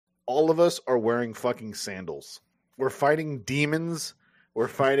all of us are wearing fucking sandals. We're fighting demons. We're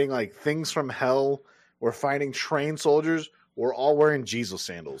fighting like things from hell. We're fighting trained soldiers. We're all wearing Jesus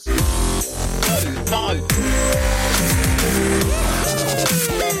sandals.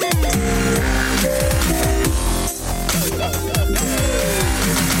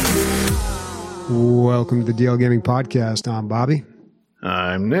 Welcome to the DL Gaming Podcast. I'm Bobby.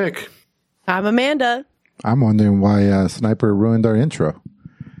 I'm Nick. I'm Amanda. I'm wondering why Sniper ruined our intro.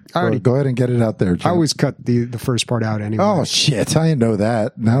 Go ahead and get it out there, Jim. I always cut the first part out anyway. Oh, shit. I didn't know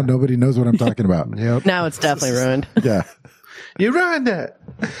that. Now nobody knows what I'm talking about. Yep. Now it's definitely ruined. Yeah. You ruined it.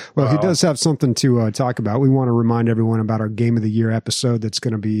 Well, he does have something to talk about. We want to remind everyone about our Game of the Year episode that's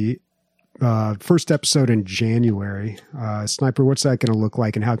going to be first episode in January. Sniper, what's that going to look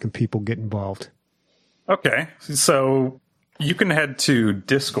like and how can people get involved? Okay, so you can head to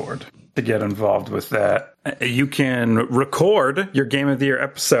Discord to get involved with that. You can record your Game of the Year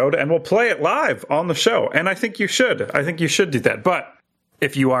episode and we'll play it live on the show. And I think you should. I think you should do that. But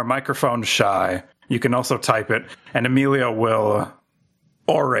if you are microphone shy, you can also type it and Emilio will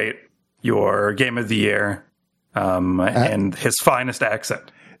orate your Game of the Year in his finest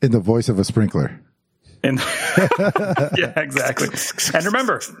accent. In the voice of a sprinkler. Yeah, exactly. And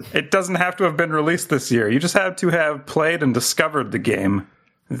remember, it doesn't have to have been released this year. You just have to have played and discovered the game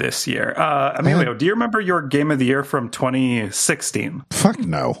this year. Emilio, do you remember your Game of the Year from 2016? Fuck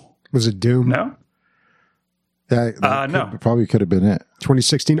no. Was it Doom? No? No. Probably could have been it.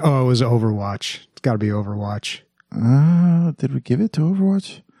 2016? Oh, it was Overwatch. It's got to be Overwatch. Did we give it to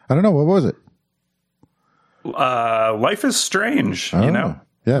Overwatch? I don't know. What was it? Life is Strange, you know?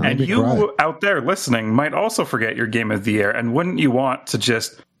 Yeah, and you out there listening might also forget your Game of the Year. And wouldn't you want to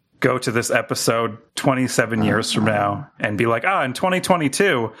just go to this episode 27 years from now and be like, in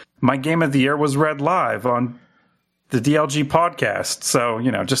 2022, my Game of the Year was read live on the DLG podcast. So,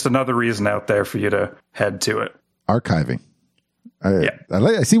 just another reason out there for you to head to it. Archiving.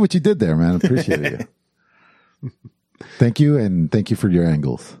 I see what you did there, man. Appreciate it. Thank you, and thank you for your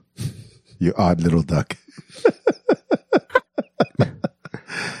angles. You odd little duck.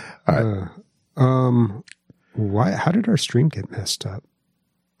 All right. Why? How did our stream get messed up?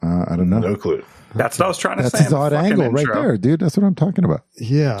 I don't know. No clue. That's what I was trying to say. That's his odd angle right there, dude. That's what I'm talking about.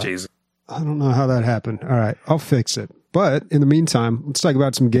 Yeah. Jesus. I don't know how that happened. All right. I'll fix it. But in the meantime, let's talk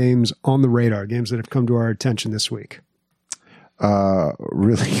about some games on the radar, games that have come to our attention this week.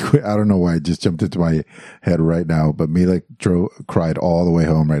 Really quick. I don't know why it just jumped into my head right now, but Mila cried all the way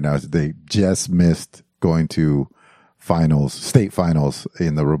home right now. They just missed going to state finals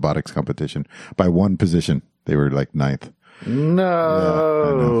in the robotics competition by one position. They were like 9th.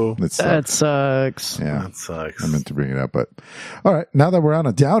 No. Yeah, that sucks. Yeah, that sucks. I meant to bring it up, but all right. Now that we're on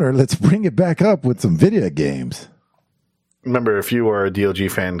a downer, let's bring it back up with some video games. Remember, if you are a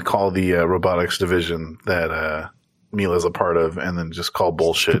DLG fan, call the robotics division that Mila's a part of, and then just call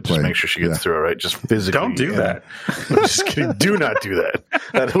bullshit. Just make sure she gets through it, right? Just physically. Don't do that. I'm just kidding. Do not do that.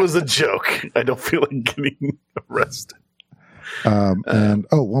 That was a joke. I don't feel like getting arrested. And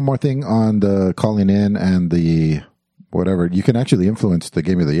one more thing on the calling in and the whatever. You can actually influence the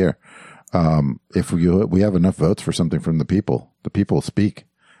Game of the Year. If we have enough votes for something from the people speak.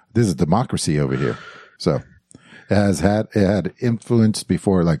 This is democracy over here. So it had influence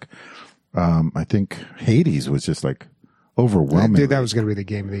before, like, I think Hades was just like overwhelming. Dude, that was going to be the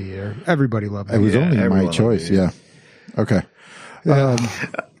Game of the Year. Everybody loved it. It was only my choice. Yeah. Okay.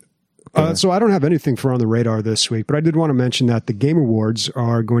 So I don't have anything for on the radar this week, but I did want to mention that the Game Awards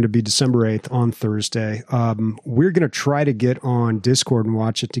are going to be December 8th on Thursday. We're going to try to get on Discord and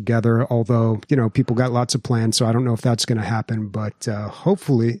watch it together, although, people got lots of plans, so I don't know if that's going to happen, but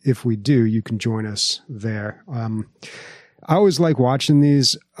hopefully if we do, you can join us there. I always like watching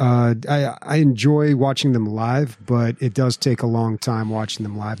these. I enjoy watching them live, but it does take a long time watching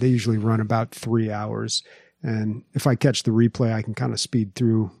them live. They usually run about 3 hours. And if I catch the replay, I can kind of speed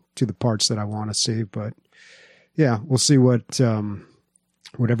through to the parts that I want to see. But yeah, we'll see what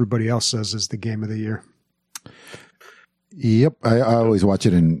everybody else says is the Game of the Year. Yep. I always watch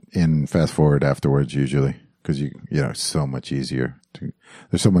it in fast forward afterwards usually. Because it's so much easier.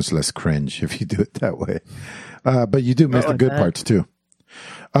 There's so much less cringe if you do it that way. But you do miss the good parts too.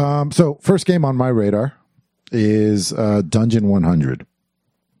 So first game on my radar is Dungeon 100.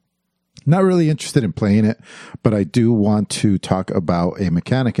 Not really interested in playing it, but I do want to talk about a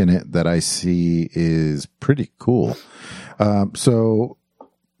mechanic in it that I see is pretty cool. So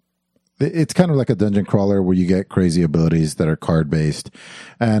it's kind of like a dungeon crawler where you get crazy abilities that are card based,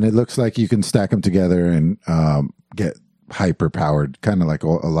 and it looks like you can stack them together and get hyper powered, kind of like a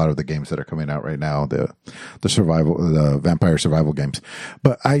lot of the games that are coming out right now, the vampire survival games.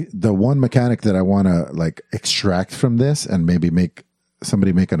 But the one mechanic that I want to like extract from this and maybe make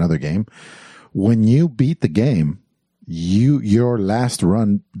another game, when you beat the game, your last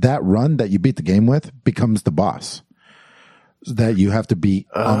run, that run that you beat the game with becomes the boss that you have to beat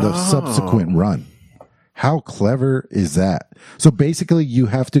on the subsequent run. How clever is that? So basically you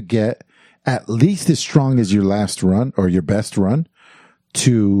have to get at least as strong as your last run or your best run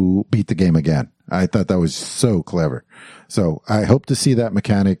to beat the game again. I thought that was so clever. So I hope to see that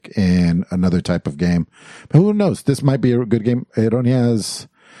mechanic in another type of game. But who knows? This might be a good game. It only has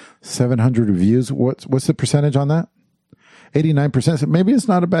 700 reviews. What's the percentage on that? 89%. Maybe it's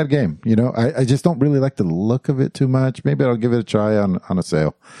not a bad game. You know, I just don't really like the look of it too much. Maybe I'll give it a try on a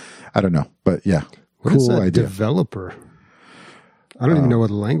sale. I don't know. But yeah, What is cool that idea. Developer? I don't even know what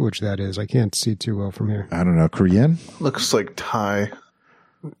language that is. I can't see too well from here. I don't know. Korean? Looks like Thai.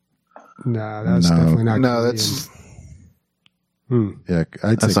 Nah, that's No. definitely not. No, Korean. that's Yeah,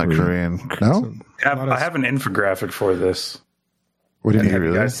 I'd that's say not Korean. Korean. No? I have an infographic for this. What do you Have mean? you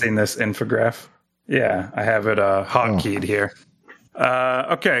really? guys seen this infograph? Yeah, I have it hotkeyed here.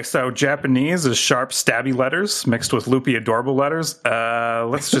 Okay, so Japanese is sharp, stabby letters mixed with loopy, adorable letters.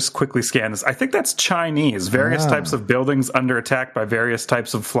 Let's just quickly scan this. I think that's Chinese. Various types of buildings under attack by various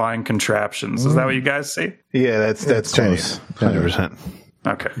types of flying contraptions. Is that what you guys see? Yeah, that's Chinese. close. 100%.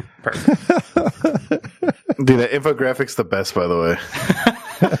 Okay, perfect. Dude, that infographic's the best, by the way.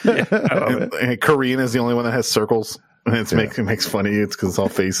 I love it. And Korean is the only one that has circles. And it makes fun of you. It's because it's all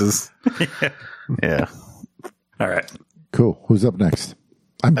faces. Yeah. All right. Cool. Who's up next?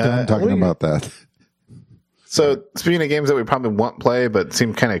 I'm done talking about that. So speaking of games that we probably won't play, but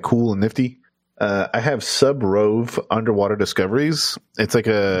seem kind of cool and nifty, I have Sub Rove Underwater Discoveries. It's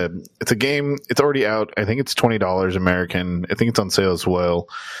a game. It's already out. I think it's $20 American. I think it's on sale as well.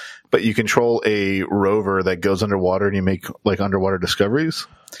 But you control a rover that goes underwater and you make like underwater discoveries.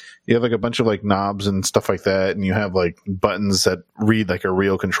 You have like a bunch of like knobs and stuff like that, and you have like buttons that read like a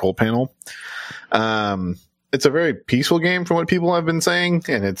real control panel. It's a very peaceful game from what people have been saying,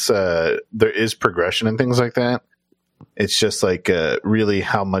 and it's there is progression and things like that. It's just like really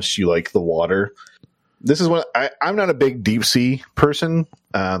how much you like the water. This is what I'm not a big deep sea person.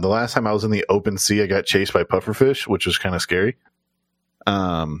 The last time I was in the open sea, I got chased by pufferfish, which was kind of scary.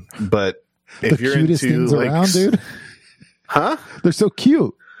 But if The you're cutest into things like, around, dude. huh? They're so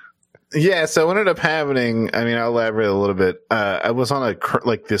cute. Yeah, so what ended up happening, I mean, I'll elaborate a little bit. I was on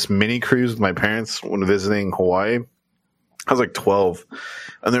this mini cruise with my parents when visiting Hawaii. I was like 12,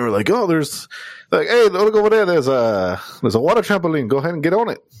 and they were like, "Oh, there's like, hey, look over there. There's a water trampoline. Go ahead and get on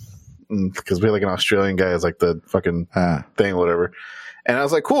it." Because we had like an Australian guy as like the fucking thing, or whatever. And I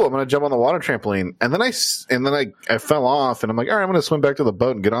was like, "Cool, I'm gonna jump on the water trampoline." And then I fell off, and I'm like, "All right, I'm gonna swim back to the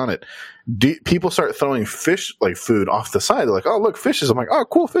boat and get on it." People start throwing fish like food off the side. They're like, "Oh, look, fishes!" I'm like, "Oh,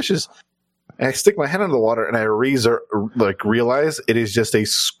 cool, fishes!" And I stick my head under the water, and I realize it is just a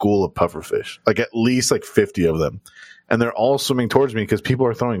school of pufferfish, like at least like 50 of them, and they're all swimming towards me because people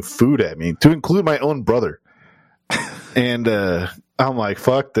are throwing food at me, to include my own brother. And I'm like,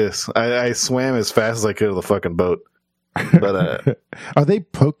 "Fuck this!" I swam as fast as I could to the fucking boat. But Are they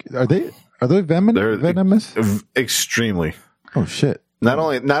venomous? Extremely. Oh shit. Not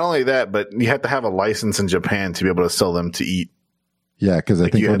only that, but you have to have a license in Japan to be able to sell them to eat. Yeah, because I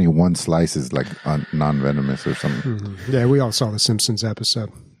think you had- only one slice is like non-venomous or something. Yeah, we all saw the Simpsons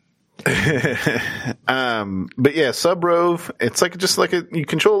episode. But yeah, Sub Rove, it's like just like you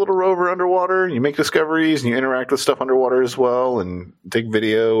control a little rover underwater, you make discoveries, and you interact with stuff underwater as well, and take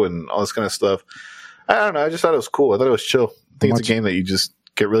video and all this kind of stuff. I don't know. I just thought it was cool. I thought it was chill. I think it's a game that you just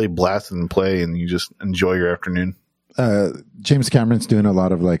get really blasted and play, and you just enjoy your afternoon. James Cameron's doing a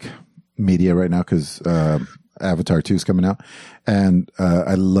lot of like media right now because Avatar 2 is coming out, and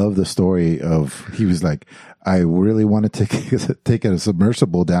I love the story of he was like, I really want to take a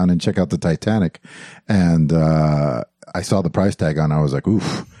submersible down and check out the Titanic, and I saw the price tag on. I was like,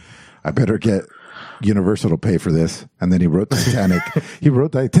 oof, I better get Universal to pay for this. And then he wrote Titanic. He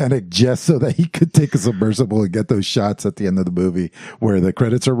wrote Titanic just so that he could take a submersible and get those shots at the end of the movie where the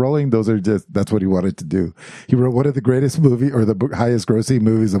credits are rolling. That's what he wanted to do. He wrote one of the greatest movie or the highest grossing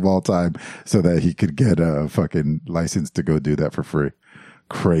movies of all time so that he could get a fucking license to go do that for free.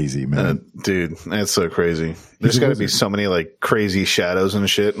 Crazy, man. Dude, that's so crazy. There's got to be so many like crazy shadows and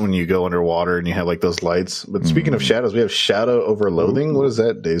shit when you go underwater and you have like those lights. But speaking of shadows, we have Shadow over Loathing. What is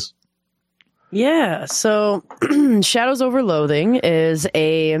that, Days? Yeah, so Shadows over Loathing is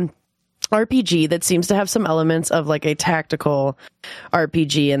a RPG that seems to have some elements of like a tactical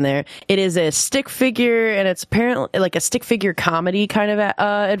RPG in there. It is a stick figure, and it's apparently like a stick figure comedy kind of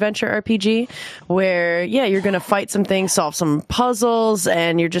adventure RPG where, yeah, you're going to fight some things, solve some puzzles,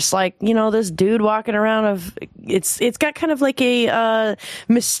 and you're just like, you know, this dude walking around it's got kind of like a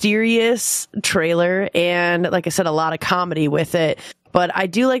mysterious trailer, and like I said, a lot of comedy with it. But I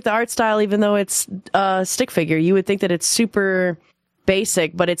do like the art style, even though it's a stick figure. You would think that it's super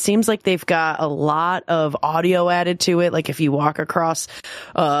basic, but it seems like they've got a lot of audio added to it. Like if you walk across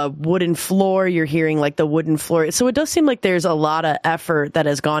a wooden floor, you're hearing like the wooden floor. So it does seem like there's a lot of effort that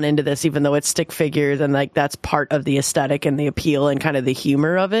has gone into this, even though it's stick figures, and like that's part of the aesthetic and the appeal and kind of the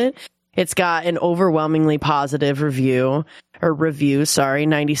humor of it. It's got an overwhelmingly positive review,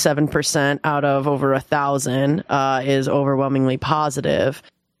 97% out of over 1,000 is overwhelmingly positive.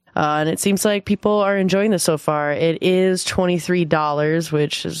 And it seems like people are enjoying this so far. It is $23,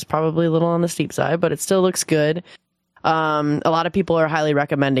 which is probably a little on the steep side, but it still looks good. A lot of people are highly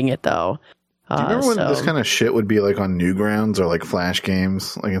recommending it, though. Do you remember when this kind of shit would be like on Newgrounds or like Flash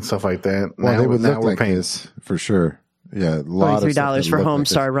games, like and stuff like that? Well, they would look like this for sure. Yeah, a lot $23 for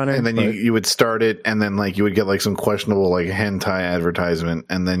Homestar Runner. And then you would start it, and then like you would get like some questionable like hentai advertisement,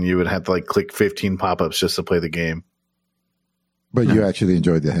 and then you would have to like click 15 pop-ups just to play the game. But you actually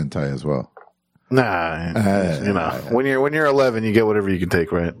enjoyed the hentai as well. Nah, you know, when you're 11, you get whatever you can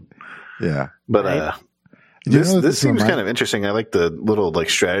take, right? Yeah, but this seems kind of interesting. I like the little like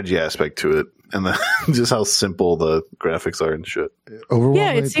strategy aspect to it, and just how simple the graphics are and shit.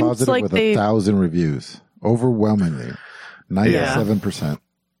 Overwhelmingly positive like with 1,000 reviews. Overwhelmingly, 97%.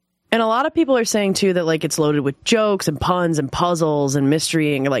 And a lot of people are saying too that like it's loaded with jokes and puns and puzzles and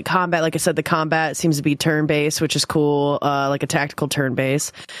mystery and like combat. Like I said, the combat seems to be turn-based, which is cool, like a tactical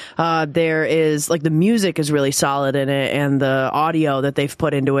turn-based. There is like the music is really solid in it, and the audio that they've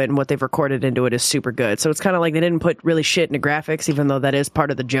put into it and what they've recorded into it is super good. So it's kind of like they didn't put really shit into graphics, even though that is part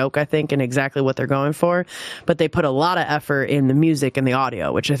of the joke, I think, and exactly what they're going for. But they put a lot of effort in the music and the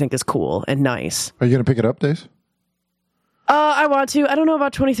audio, which I think is cool and nice. Are you going to pick it up, Days? I want to. I don't know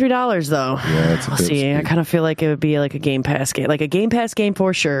about $23 though. Yeah, it's a we'll bit see. steep. I kind of feel like it would be like a Game Pass game, like a Game Pass game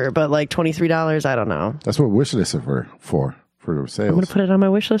for sure. But like $23, I don't know. That's what wish lists are for sales. I'm gonna put it on my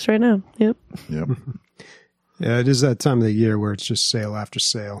wish list right now. Yep. Yeah, it is that time of the year where it's just sale after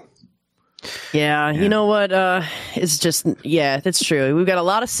sale. Yeah, you know what? It's just that's true. We've got a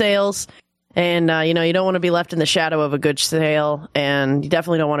lot of sales. And, you know, you don't want to be left in the shadow of a good sale, and you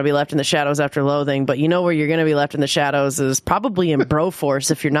definitely don't want to be left in the shadows after Loathing, but you know where you're going to be left in the shadows is probably in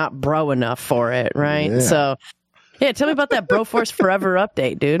Broforce if you're not bro enough for it, right? Yeah. So, yeah, tell me about that Broforce Forever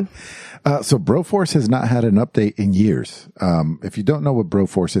update, dude. So Broforce has not had an update in years. If you don't know what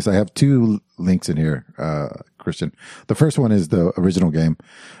Broforce is, I have two links in here, Christian. The first one is the original game.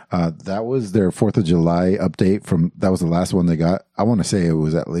 That was their 4th of July update that was the last one they got. I want to say it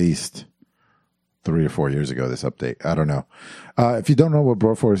was at least 3 or 4 years ago, this update. I don't know. If you don't know what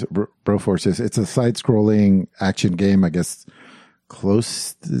Broforce is, it's a side-scrolling action game. I guess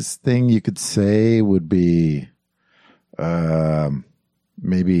closest thing you could say would be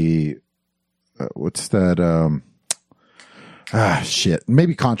maybe what's that?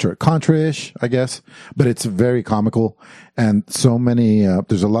 Maybe Contra-ish, I guess. But it's very comical. And so many,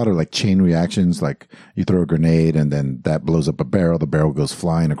 there's a lot of like chain reactions, like you throw a grenade and then that blows up a barrel. The barrel goes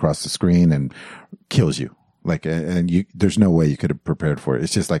flying across the screen and kills you. Like, and there's no way you could have prepared for it.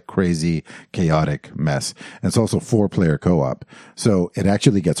 It's just like crazy, chaotic mess. And it's also 4-player co-op. So it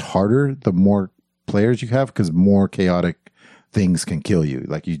actually gets harder the more players you have, because more chaotic things can kill you.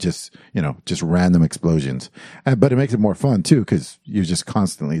 Like you just random explosions. But it makes it more fun too, because you're just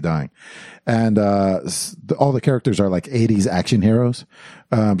constantly dying. And all the characters are like 80s action heroes.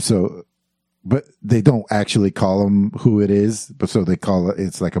 But they don't actually call them who it is. But so they call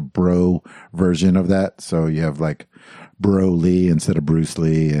it's like a bro version of that. So you have like Bro Lee instead of Bruce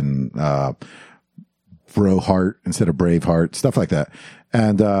Lee, and Bro Hart instead of Braveheart, stuff like that.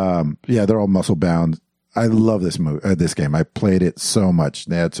 And they're all muscle bound. I love this game. I played it so much.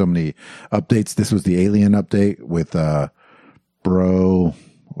 They had so many updates. This was the Alien update with what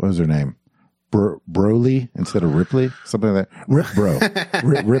was her name? Broly instead of Ripley, something like that.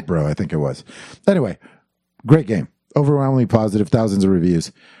 Rip Bro, I think it was. Anyway, great game. Overwhelmingly positive, thousands of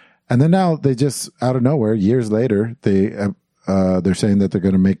reviews. And then now they just, out of nowhere, years later, they're saying that they're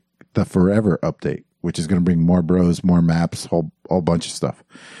going to make the Forever update, which is going to bring more bros, more maps, whole bunch of stuff.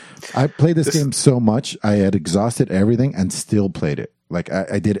 I played this game so much, I had exhausted everything and still played it. Like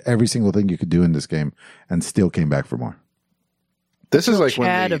I did every single thing you could do in this game and still came back for more. This is like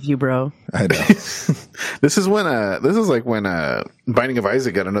Chad of you, bro. I know. this is like when Binding of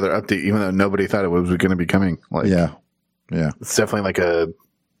Isaac got another update, even though nobody thought it was going to be coming. Like, Yeah. it's definitely like a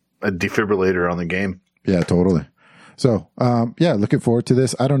defibrillator on the game. Yeah, totally. So, looking forward to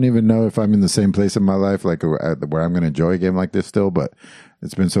this. I don't even know if I'm in the same place in my life, like where I'm going to enjoy a game like this still, but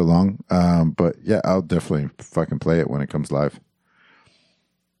it's been so long. But yeah, I'll definitely fucking play it when it comes live.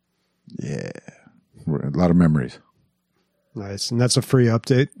 Yeah. A lot of memories. Nice. And that's a free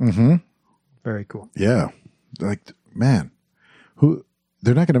update. Mm-hmm. Very cool. Yeah. Like, man,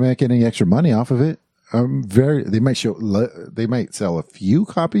 they're not going to make any extra money off of it. They might sell a few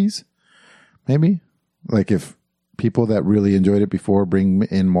copies, maybe. Like if people that really enjoyed it before bring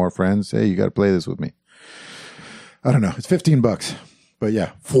in more friends, hey, you got to play this with me. I don't know. It's $15, but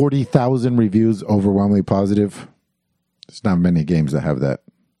yeah, 40,000 reviews, overwhelmingly positive. There's not many games that have that.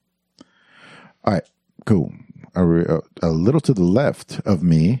 All right, cool. A little to the left of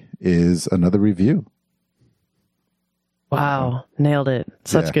me is another review. Wow, nailed it.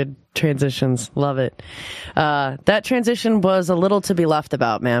 Such good transitions. Love it. That transition was a little to be left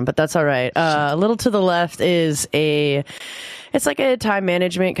about, man, but that's all right. A little to the left is it's like a time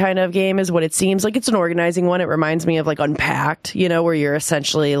management kind of game is what it seems like. It's an organizing one. It reminds me of like Unpacked, where you're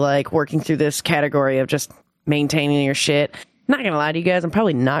essentially like working through this category of just maintaining your shit. I'm not going to lie to you guys. I'm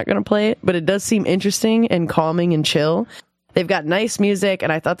probably not going to play it, but it does seem interesting and calming and chill. They've got nice music,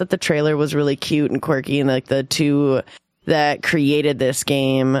 and I thought that the trailer was really cute and quirky, and like the two that created this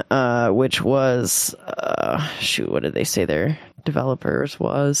game, which was, what did they say their developers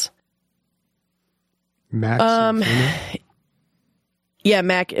was? Max Inferno? Yeah,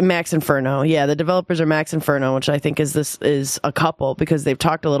 Max Inferno. Yeah, the developers are Max Inferno, which I think is a couple because they've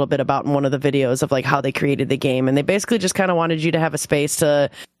talked a little bit about in one of the videos of like how they created the game, and they basically just kind of wanted you to have a space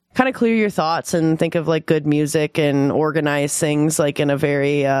to kind of clear your thoughts and think of like good music and organize things like in a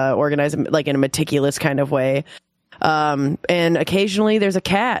very organized, like in a meticulous kind of way. And occasionally there's a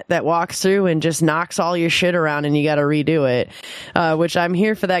cat that walks through and just knocks all your shit around and you got to redo it, which I'm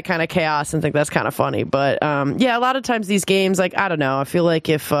here for that kind of chaos and think that's kind of funny. But, yeah, a lot of times these games, like, I don't know, I feel like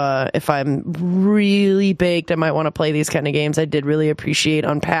if I'm really baked, I might want to play these kind of games. I did really appreciate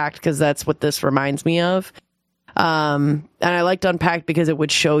Unpacked because that's what this reminds me of. And I liked Unpacked because it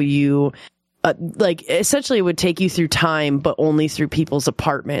would show you, like essentially it would take you through time, but only through people's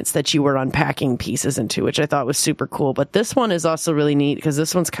apartments that you were unpacking pieces into, which I thought was super cool. But this one is also really neat because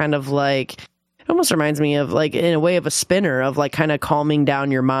this one's kind of like, it almost reminds me of like in a way of a spinner of like kind of calming down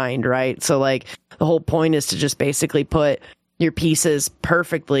your mind, right? So like the whole point is to just basically put your pieces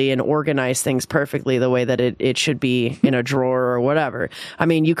perfectly and organize things perfectly the way that it should be in a drawer or whatever. I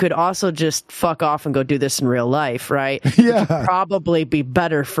mean, you could also just fuck off and go do this in real life, right? Yeah. It could probably be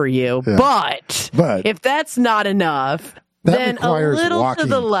better for you. Yeah. But if that's not enough, that then a little walking. to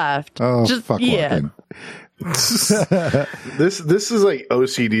the left. Oh, just, fuck walking. This is like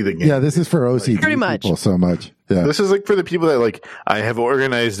OCD the game. Yeah, this is for OCD Pretty much. people so much. Yeah. This is like for the people that like, I have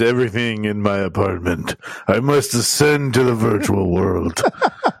organized everything in my apartment. I must ascend to the virtual world.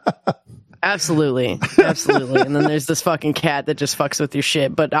 Absolutely. And then there's this fucking cat that just fucks with your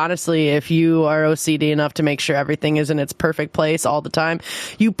shit. But honestly, if you are OCD enough to make sure everything is in its perfect place all the time,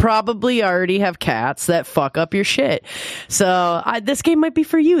 you probably already have cats that fuck up your shit. So this game might be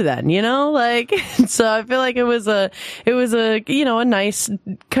for you then, like, so I feel like it was a, a nice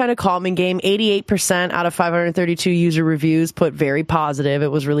kind of calming game. 88% out of 532 user reviews put very positive.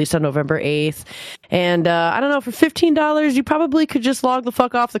 It was released on November 8th. And, I don't know, for $15, you probably could just log the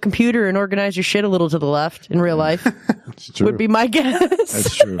fuck off the computer and organize your shit a little to the left in real life. Would be my guess.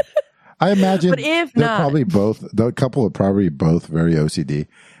 That's true. I imagine but if they're not, probably both, the couple are probably both very OCD,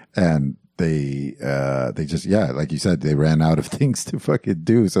 and they just, like you said, they ran out of things to fucking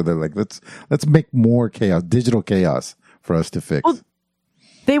do. So they're like, let's make more chaos, digital chaos for us to fix. Well,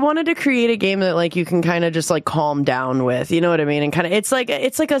 they wanted to create a game that like you can kind of just like calm down with, you know what I mean? And kind of it's like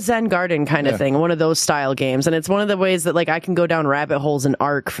a Zen garden kind of thing, one of those style games. And it's one of the ways that like I can go down rabbit holes in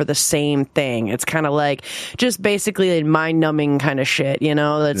Ark for the same thing. It's kind of like just basically mind numbing kind of shit,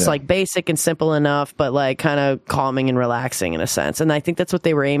 It's like basic and simple enough, but like kind of calming and relaxing in a sense. And I think that's what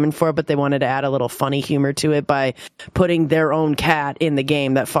they were aiming for, but they wanted to add a little funny humor to it by putting their own cat in the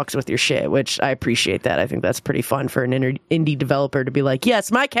game that fucks with your shit, which I appreciate that. I think that's pretty fun for an indie developer to be like,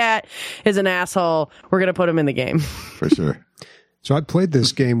 yes, my cat is an asshole. We're going to put him in the game. For sure. So I played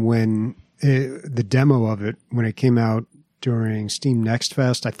this game when the demo of it, when it came out during Steam Next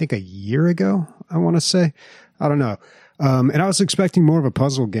Fest, I think a year ago, I want to say. I don't know. And I was expecting more of a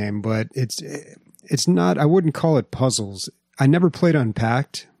puzzle game, but it's not, I wouldn't call it puzzles. I never played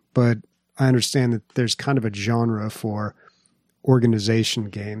Unpacked, but I understand that there's kind of a genre for organization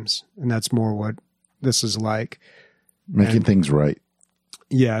games, and that's more what this is like. Making things right.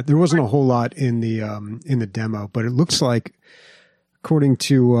 Yeah, there wasn't a whole lot in the demo, but it looks like, according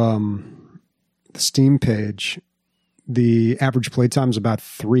to the Steam page, the average playtime is about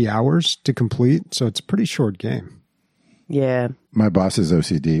 3 hours to complete, so it's a pretty short game. Yeah. My boss is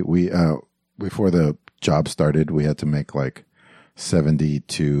OCD. We before the job started, we had to make like it's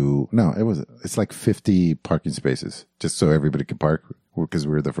like 50 parking spaces just so everybody could park because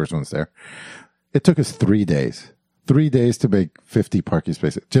we were the first ones there. It took us 3 days. 3 days to make 50 parking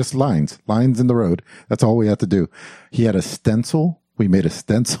spaces. Just lines in the road. That's all we had to do. He had a stencil. We made a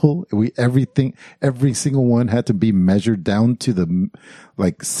stencil. Every single one had to be measured down to the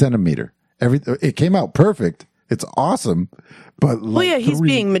like centimeter. It came out perfect. It's awesome. But he's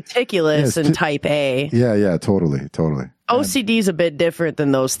being meticulous and type A. Yeah, totally. OCD is a bit different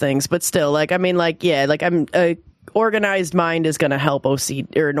than those things, but still, I'm organized mind is going to help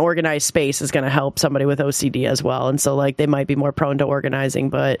OCD, or an organized space is going to help somebody with OCD as well. And so like they might be more prone to organizing,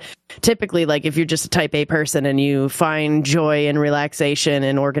 but typically like if you're just a type A person and you find joy and relaxation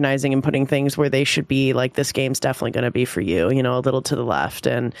in organizing and putting things where they should be, like this game's definitely going to be for you, a little to the left.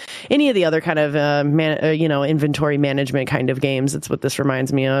 And any of the other kind of, inventory management kind of games, that's what this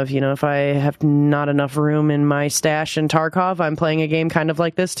reminds me of. If I have not enough room in my stash in Tarkov, I'm playing a game kind of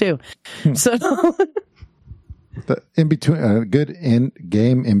like this too. So the in between, good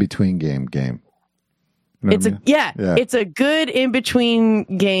in between game. You know it's a good in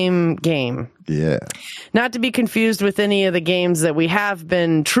between game. Yeah. Not to be confused with any of the games that we have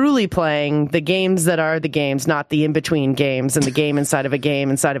been truly playing, the games that are the games, not the in-between games and the game inside of a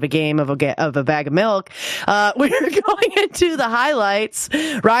game of a bag of milk. We're going into the highlights.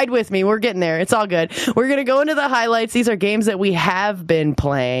 Ride with me. We're getting there. It's all good. We're going to go into the highlights. These are games that we have been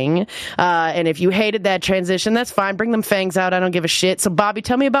playing. And if you hated that transition, that's fine. Bring them Fangs out. I don't give a shit. So, Bobby,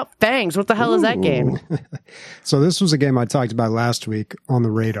 tell me about Fangs. What the hell is that game? So this was a game I talked about last week on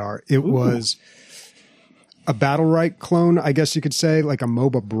the radar. It was a Battlerite clone, I guess you could say, like a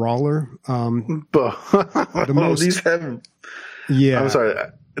MOBA brawler. Yeah. I'm sorry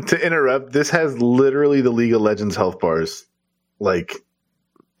to interrupt. This has literally the League of Legends health bars, and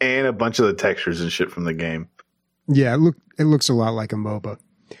a bunch of the textures and shit from the game. Yeah, it looks a lot like a MOBA.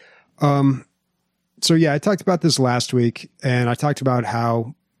 So yeah, I talked about this last week, and I talked about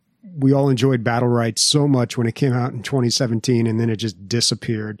how we all enjoyed Battlerite so much when it came out in 2017, and then it just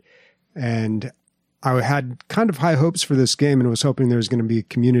disappeared. And I had kind of high hopes for this game and was hoping there was going to be a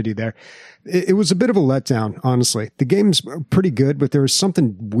community there. It was a bit of a letdown, honestly. The game's pretty good, but there was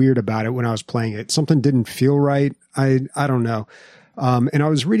something weird about it when I was playing it. Something didn't feel right. I don't know. And I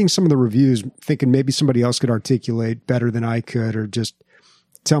was reading some of the reviews thinking maybe somebody else could articulate better than I could, or just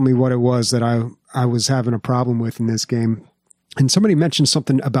tell me what it was that I was having a problem with in this game. And somebody mentioned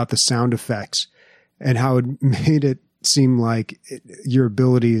something about the sound effects and how it made it seem like your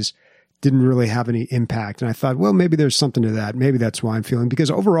abilities didn't really have any impact. And I thought, well, maybe there's something to that. Maybe that's why I'm feeling, because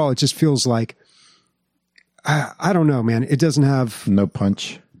overall it just feels like, I don't know, man. It doesn't have no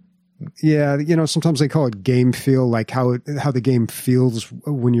punch. Yeah. Sometimes they call it game feel, like how the game feels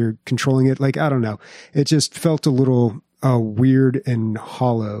when you're controlling it. Like, I don't know. It just felt a little weird and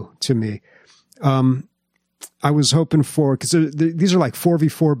hollow to me. I was hoping for, because these are like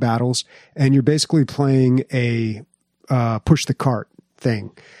 4v4 battles, and you're basically playing a push the cart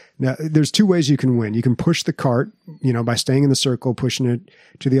thing. Now, there's two ways you can win. You can push the cart, by staying in the circle, pushing it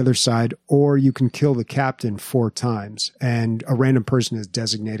to the other side, or you can kill the captain 4 times, and a random person is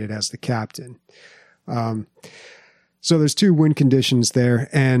designated as the captain. So there's 2 win conditions there,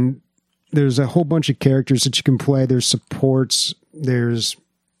 and there's a whole bunch of characters that you can play. There's supports, there's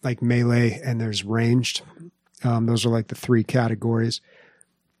like melee, and there's ranged. Those are like the 3 categories.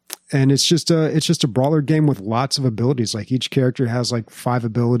 And it's just a brawler game with lots of abilities. Like each character has like 5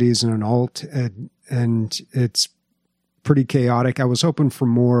 abilities and an ult, and it's pretty chaotic. I was hoping for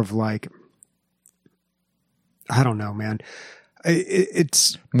more of like, I don't know, man.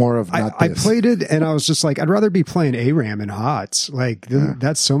 It's more of not I played it and I was just like, I'd rather be playing ARAM and HOTS. Like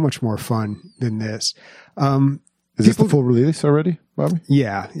that's so much more fun than this. Is this the full release already, Bobby?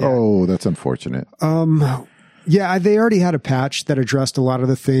 Yeah. Oh, that's unfortunate. Yeah, they already had a patch that addressed a lot of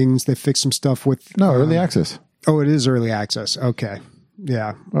the things. They fixed some stuff with early access. Oh, it is early access. Okay.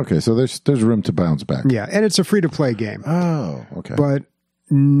 Yeah. Okay, so there's room to bounce back. Yeah, and it's a free to play game. Oh, okay. But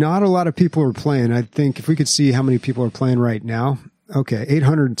not a lot of people are playing. I think if we could see how many people are playing right now. Okay,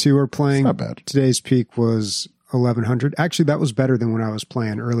 802 are playing. That's not bad. Today's peak was 1,100. Actually, that was better than when I was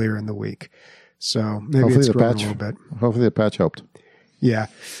playing earlier in the week. So maybe hopefully it's grown a little bit. Hopefully the patch helped. Yeah.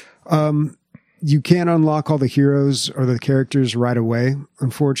 You can't unlock all the heroes or the characters right away,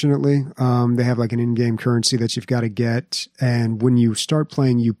 unfortunately. They have like an in-game currency that you've got to get. And when you start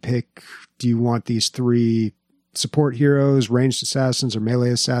playing, you pick, do you want these 3 support heroes, ranged assassins, or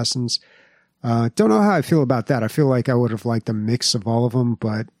melee assassins? Don't know how I feel about that. I feel like I would have liked a mix of all of them,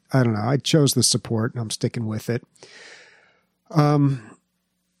 but I don't know. I chose the support and I'm sticking with it.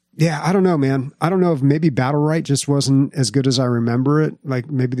 Yeah, I don't know, man. I don't know if maybe Battlerite just wasn't as good as I remember it. Like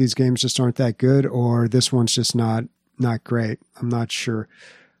maybe these games just aren't that good, or this one's just not great. I'm not sure.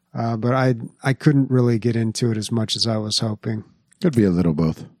 But I couldn't really get into it as much as I was hoping. Could be a little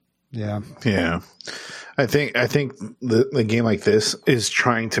both. Yeah. Yeah. I think the game like this is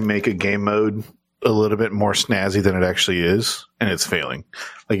trying to make a game mode a little bit more snazzy than it actually is, and it's failing.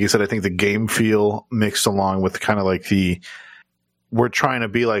 Like you said, I think the game feel mixed along with kind of like we're trying to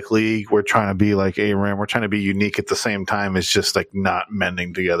be like League, we're trying to be like ARAM, we're trying to be unique at the same time. It's just like not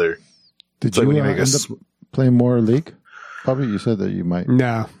mending together. Did you end up playing more League? Probably you said that you might.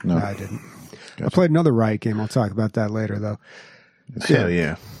 No, I didn't. Gotcha. I played another Riot game. I'll talk about that later, though. Yeah,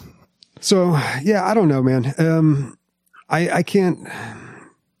 yeah. So, yeah, I don't know, man.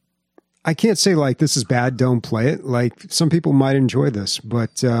 I can't say like this is bad, don't play it. Like some people might enjoy this,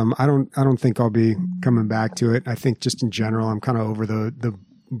 but I don't think I'll be coming back to it. I think just in general, I'm kind of over the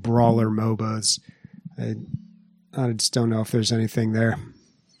brawler MOBAs. I just don't know if there's anything there.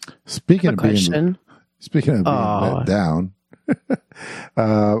 Speaking of being let down,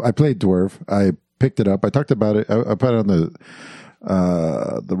 I played Dwarf. I picked it up. I talked about it. I put it on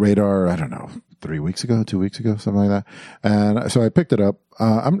the radar, I don't know, 2 weeks ago, something like that. And so I picked it up.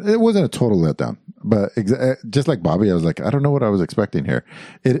 It wasn't a total letdown, but just like Bobby, I was like, I don't know what I was expecting here.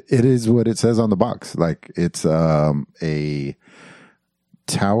 It is what it says on the box. Like it's a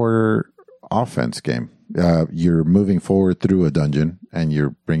tower offense game. You're moving forward through a dungeon and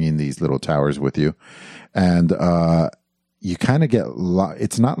you're bringing these little towers with you. And you kind of get,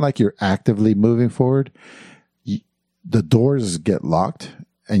 it's not like you're actively moving forward. The doors get locked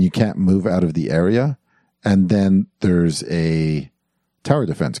and you can't move out of the area. And then there's a tower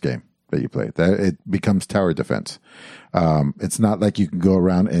defense game that you play. It becomes tower defense. It's not like you can go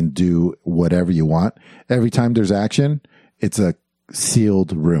around and do whatever you want. Every time there's action, it's a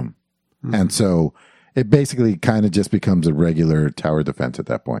sealed room. Mm-hmm. And so it basically kind of just becomes a regular tower defense at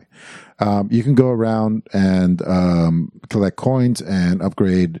that point. You can go around and collect coins and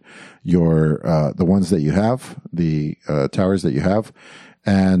upgrade your the ones that you have, the towers that you have.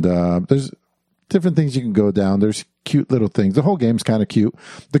 And there's different things you can go down. There's cute little things. The whole game's kind of cute.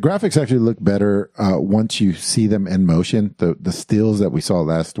 The graphics actually look better once you see them in motion. The stills that we saw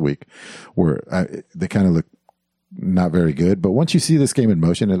last week were they kind of look not very good, but once you see this game in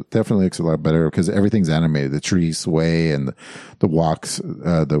motion, it definitely looks a lot better because everything's animated. The trees sway and the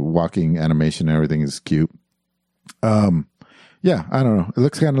walking animation and everything is cute. Yeah, I don't know. It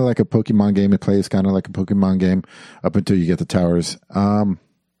looks kind of like a Pokemon game. It plays kind of like a Pokemon game up until you get the towers. I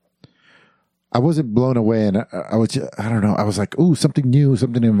wasn't blown away, and I don't know. I was like, ooh, something new,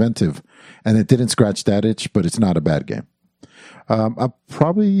 something inventive, and it didn't scratch that itch, but it's not a bad game. I'll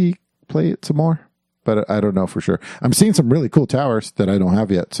probably play it some more, but I don't know for sure. I'm seeing some really cool towers that I don't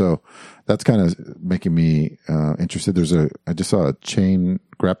have yet, so that's kind of making me interested. I just saw a chain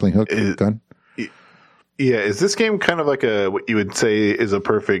grappling hook gun. Yeah, is this game kind of like what you would say is a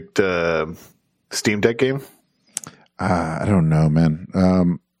perfect Steam Deck game? I don't know, man.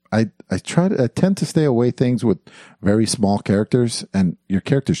 I tend to stay away things with very small characters, and your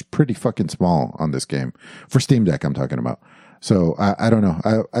character's pretty fucking small on this game for Steam Deck. I'm talking about. So I don't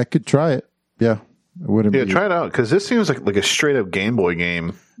know. I could try it. Yeah. Try it out, because this seems like a straight up Game Boy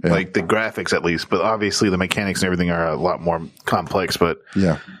game, like the graphics at least. But obviously the mechanics and everything are a lot more complex. But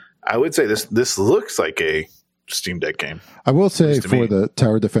yeah, I would say this looks like a Steam Deck game. I will say for the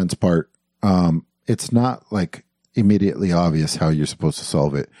tower defense part, it's not like immediately obvious how you're supposed to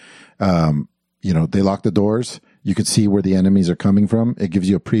solve it. They lock the doors. You can see where the enemies are coming from. It gives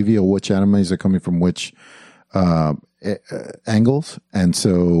you a preview of which enemies are coming from which angles, and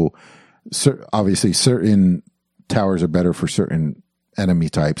so. Obviously, certain towers are better for certain enemy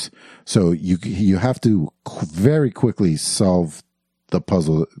types. So you have to very quickly solve the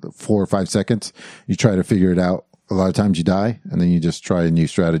puzzle. 4 or 5 seconds. You try to figure it out. A lot of times you die, and then you just try a new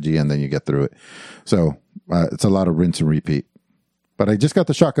strategy, and then you get through it. So it's a lot of rinse and repeat. But I just got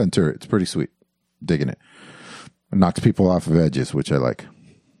the shotgun turret. It's pretty sweet. Digging it. It knocks people off of edges, which I like.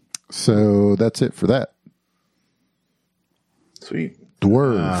 So that's it for that. Sweet.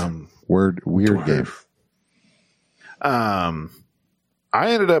 Dwarf. Weird game. I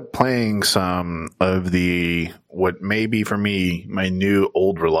ended up playing some of what may be for me my new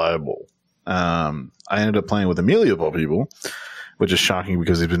old reliable. I ended up playing with Emilio of all people, which is shocking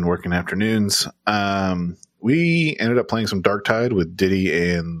because he's been working afternoons. We ended up playing some Darktide with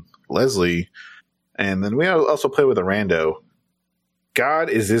Diddy and Leslie, and then we also played with a rando. God,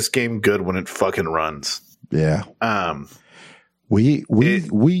 is this game good when it fucking runs? Yeah.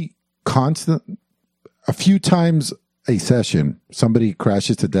 We constant a few times a session, somebody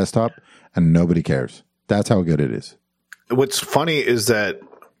crashes to desktop and nobody cares. That's how good it is. What's funny is that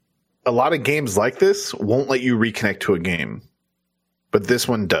a lot of games like this won't let you reconnect to a game, but this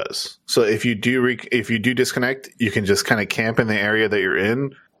one does. So if you do disconnect, you can just kind of camp in the area that you're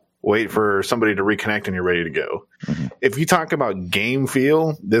in, wait for somebody to reconnect, and you're ready to go. Mm-hmm. If you talk about game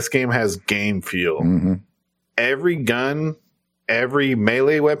feel, this game has game feel. Mm-hmm. Every gun, every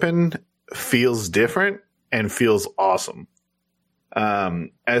melee weapon feels different and feels awesome.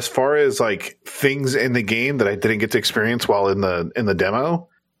 As far as like things in the game that I didn't get to experience while in the demo,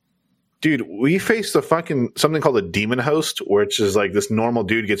 dude, we faced something called a demon host, which is like this normal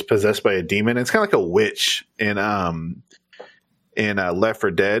dude gets possessed by a demon. It's kind of like a witch in Left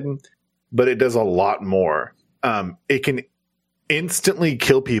 4 Dead, but it does a lot more. It can instantly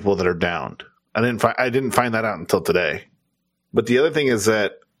kill people that are downed. I didn't find that out until today. But the other thing is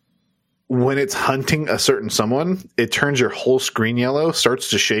that when it's hunting a certain someone, it turns your whole screen yellow, starts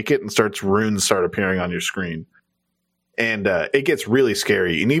to shake it, and runes start appearing on your screen. And it gets really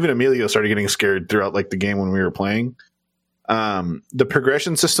scary. And even Emilio started getting scared throughout like the game when we were playing. The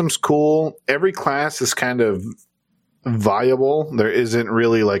progression system's cool. Every class is kind of viable. There isn't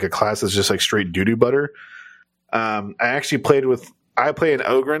really like a class that's just like straight doo-doo butter. I play an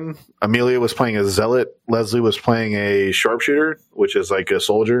Ogryn. Amelia was playing a Zealot. Leslie was playing a Sharpshooter, which is like a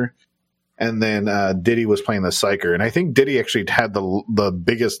soldier. And then Diddy was playing the Psyker. And I think Diddy actually had the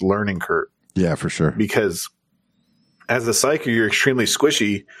biggest learning curve. Yeah, for sure. Because as a Psyker, you're extremely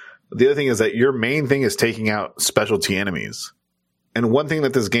squishy. The other thing is that your main thing is taking out specialty enemies. And one thing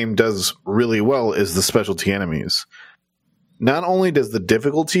that this game does really well is the specialty enemies. Not only does the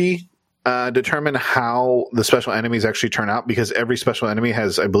difficulty determine how the special enemies actually turn out, because every special enemy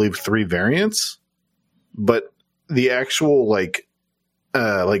has, I believe, 3 variants, but the actual like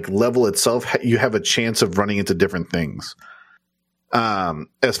level itself, you have a chance of running into different things.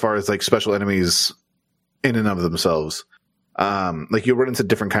 As far as like special enemies in and of themselves, like you'll run into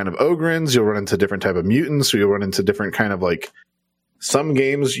different kind of Ogryns, you'll run into different type of mutants, or you'll run into different kind of like some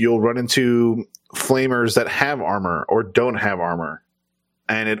games you'll run into flamers that have armor or don't have armor.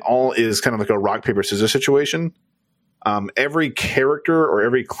 And it all is kind of like a rock, paper, scissors situation. Every character or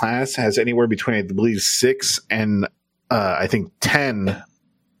every class has anywhere between, I believe, 6 and I think 10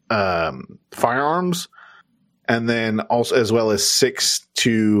 firearms. And then also as well as 6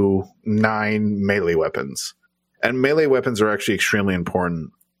 to 9 melee weapons. And melee weapons are actually extremely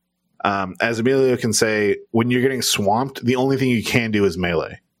important. As Emilio can say, when you're getting swamped, the only thing you can do is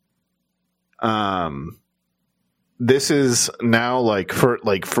melee. This is now like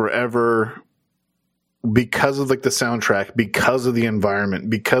forever, because of like the soundtrack, because of the environment,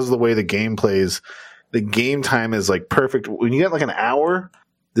 because of the way the game plays. The game time is like perfect. When you get like an hour,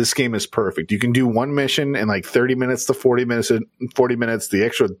 this game is perfect. You can do one mission in like 30 minutes to 40 minutes. The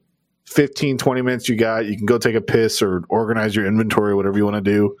extra 15, 20 minutes you got, you can go take a piss or organize your inventory, whatever you want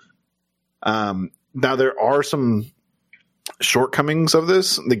to do. Now there are some shortcomings of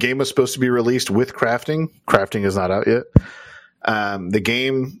this. The game was supposed to be released with crafting. Crafting is not out yet. The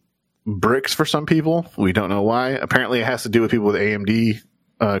game bricks for some people. We don't know why. Apparently it has to do with people with AMD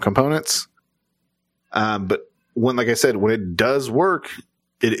components. But like I said, when it does work,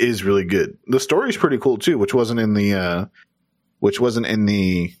 it is really good. The story is pretty cool too, which wasn't in the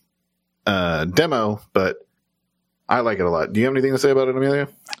demo, but I like it a lot. Do you have anything to say about it, Amelia?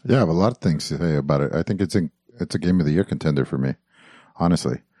 Yeah, I have a lot of things to say about it. I think it's a Game of the Year contender for me,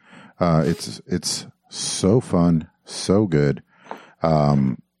 honestly. It's so fun, so good.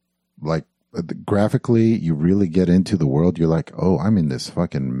 Like graphically, you really get into the world. You're like, oh, I'm in this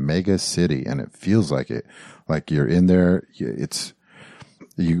fucking mega city, and it feels like it. Like you're in there.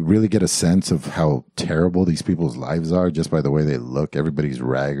 You really get a sense of how terrible these people's lives are just by the way they look. Everybody's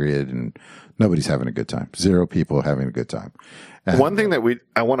ragged and nobody's having a good time. 0 people having a good time. And one thing that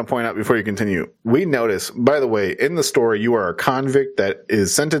I want to point out before you continue, we notice, by the way, in the story, you are a convict that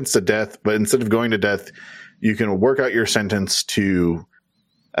is sentenced to death, but instead of going to death, you can work out your sentence to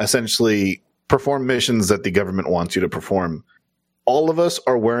essentially perform missions that the government wants you to perform. All of us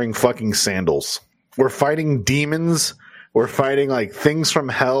are wearing fucking sandals. We're fighting demons. We're fighting like things from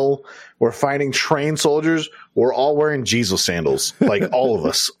hell. We're fighting trained soldiers. We're all wearing Jesus sandals. Like all of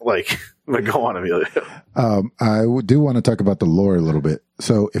us. Like But go on, Amelia. Do want to talk about the lore a little bit.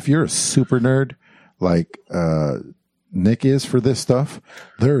 So if you're a super nerd like Nick is for this stuff,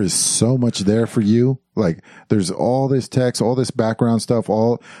 there is so much there for you. Like there's all this text, all this background stuff,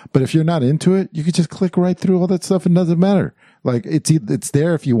 but if you're not into it, you can just click right through all that stuff. It doesn't matter. Like it's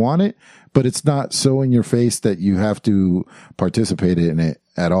there if you want it, but it's not so in your face that you have to participate in it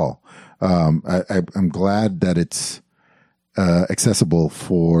at all. I'm glad that it's accessible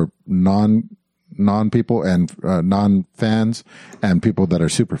for non people and non fans and people that are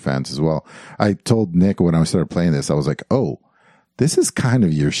super fans as well. I told Nick when I started playing this, I was like, "Oh, this is kind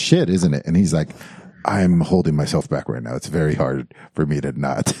of your shit, isn't it?" And he's like, "I'm holding myself back right now. It's very hard for me to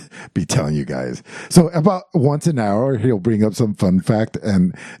not be telling you guys." So about once an hour, he'll bring up some fun fact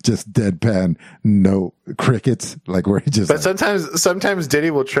and just deadpan, no crickets, like where he just. But sometimes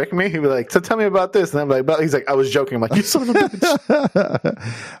Diddy will trick me. He'll be like, "So tell me about this," and I'm like, "He's like, I was joking." I'm like, "You son of a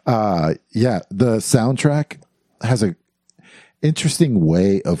bitch." Yeah, the soundtrack has a interesting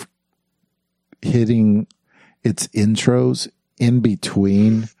way of hitting its intros in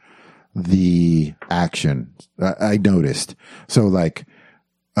between the action. I noticed. So like,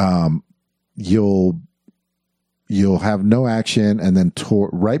 you'll have no action, and then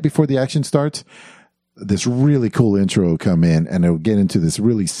right before the action starts, this really cool intro will come in, and it'll get into this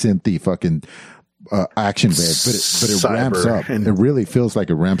really synthy fucking action bed, but it ramps up. It really feels like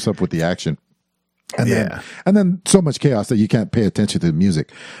it ramps up with the action. And then so much chaos that you can't pay attention to the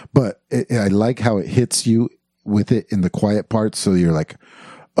music. But I like how it hits you with it in the quiet parts. So you're like,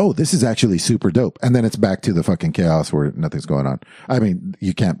 oh, this is actually super dope. And then it's back to the fucking chaos where nothing's going on. I mean,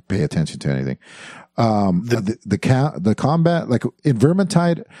 you can't pay attention to anything. The combat, like in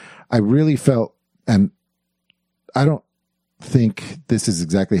Vermintide, I really felt, and I don't think this is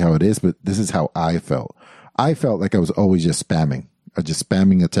exactly how it is, but this is how I felt. I felt like I was always just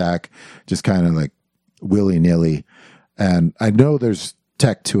spamming attack, just kind of like willy-nilly. And I know there's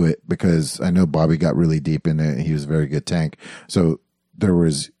tech to it because I know Bobby got really deep in it. He was a very good tank. So there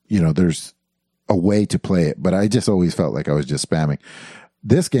was, there's a way to play it, but I just always felt like I was just spamming.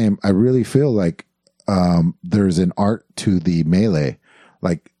 This game, I really feel like there's an art to the melee,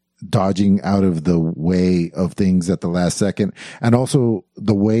 like dodging out of the way of things at the last second, and also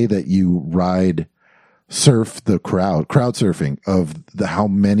the way that you surf the crowd surfing of how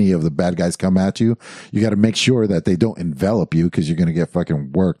many of the bad guys come at you. You got to make sure that they don't envelop you because you're going to get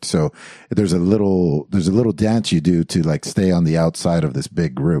fucking worked. So there's a little dance you do to like stay on the outside of this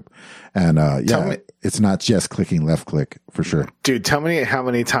big group. And it's not just clicking left click for sure. Dude, tell me how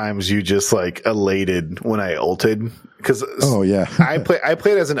many times you just like elated when I ulted. Because I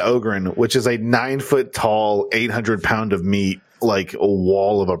played as an Ogren, which is a 9 foot tall, 800 pound of meat, like a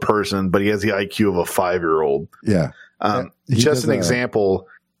wall of a person, but he has the IQ of a 5-year-old. Yeah. Just an example.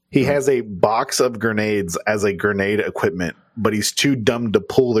 He has a box of grenades as a grenade equipment, but he's too dumb to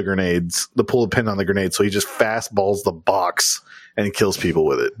pull the pin on the grenade. So he just fastballs the box and kills people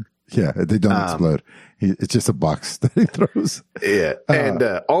with it. Yeah. They don't explode. It's just a box that he throws. Yeah. And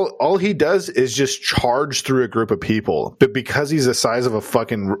all he does is just charge through a group of people. But because he's the size of a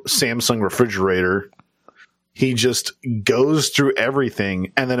fucking Samsung refrigerator, he just goes through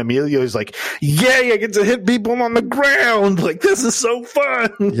everything. And then Emilio is like, yay, I get to hit people on the ground. Like, this is so fun.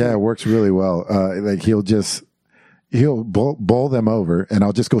 Yeah, it works really well. Like he'll bowl them over, and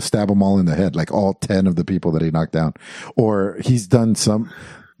I'll just go stab them all in the head, like all 10 of the people that he knocked down. Or he's done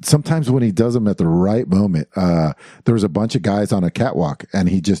sometimes when he does them at the right moment. There was a bunch of guys on a catwalk, and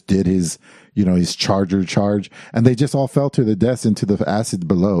he just did his charge, and they just all fell to their deaths into the acid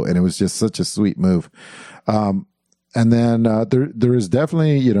below. And it was just such a sweet move. And then there is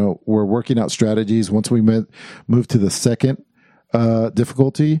definitely, we're working out strategies. Once we moved to the second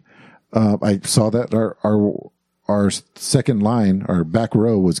difficulty, I saw that our second line, our back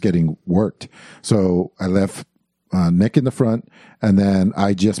row, was getting worked. So I left Nick in the front, and then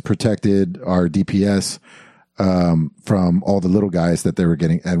I just protected our DPS from all the little guys that they were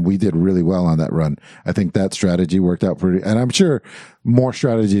getting, and we did really well on that run. I think that strategy worked out pretty, and I'm sure more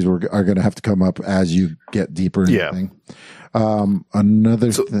strategies are going to have to come up as you get deeper in the thing.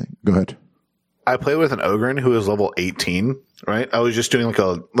 Another thing, go ahead. I played with an Ogren who was level 18, right? I was just doing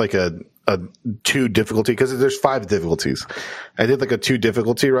like a 2 difficulty, because there's 5 difficulties. I did like a 2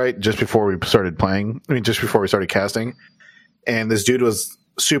 difficulty, right? Just before we started playing. Just before we started casting. And this dude was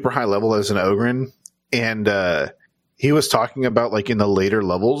super high level as an Ogren. And he was talking about, like, in the later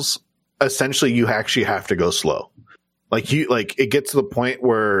levels, essentially you actually have to go slow. It gets to the point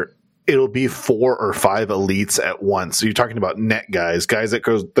where it'll be 4 or 5 elites at once. So you're talking about net guys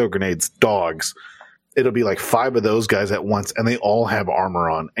that throw grenades, dogs, it'll be like 5 of those guys at once, and they all have armor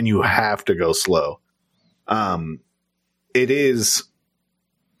on, and you have to go slow. It is,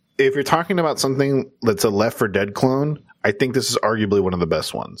 if you're talking about something that's a Left 4 Dead clone, I think this is arguably one of the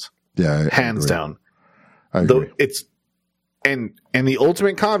best ones. Yeah, hands down. I agree. Though it's and the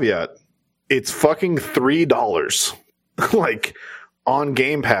ultimate caveat, it's fucking $3 like on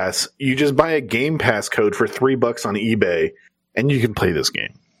Game Pass. You just buy a Game Pass code for $3 on eBay and you can play this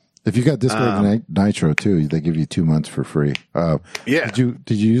game. If you got Discord Nitro too, they give you 2 months for free. Yeah. Did you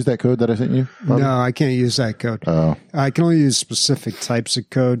use that code that I sent you, Bobby? No, I can't use that code. Oh. I can only use specific types of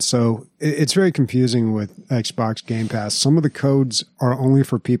code. So it's very confusing with Xbox Game Pass. Some of the codes are only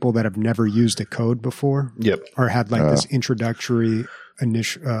for people that have never used a code before. Yep. Or had like this introductory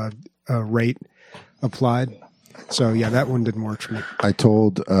initial rate applied. So yeah, that one didn't work for me. I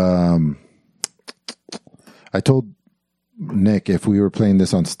told Nick, if we were playing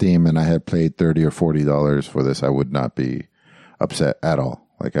this on Steam and I had paid $30 or $40 for this, I would not be upset at all.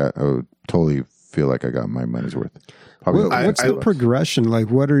 Like I would totally feel like I got my money's worth. Probably. What's the progression? Like,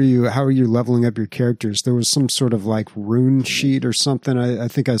 how are you leveling up your characters? There was some sort of like rune sheet or something I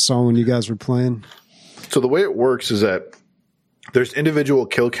think I saw when you guys were playing. So the way it works is that there's individual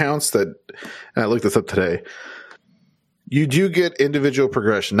kill counts that, and I looked this up today. You do get individual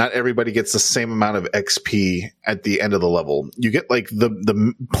progression. Not everybody gets the same amount of XP at the end of the level. You get like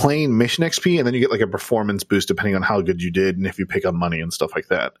the plain mission XP, and then you get like a performance boost depending on how good you did and if you pick up money and stuff like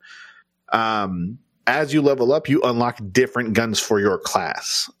that. As you level up, you unlock different guns for your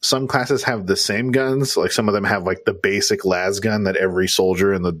class. Some classes have the same guns. Like some of them have like the basic las gun that every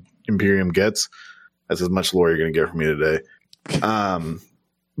soldier in the Imperium gets. That's as much lore you're going to get from me today.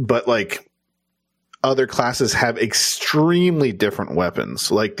 But like, other classes have extremely different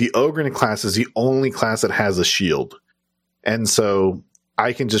weapons. Like the Ogryn class is the only class that has a shield. And so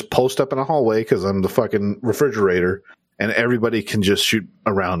I can just post up in a hallway because I'm the fucking refrigerator and everybody can just shoot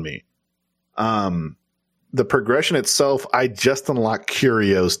around me. The progression itself, I just unlocked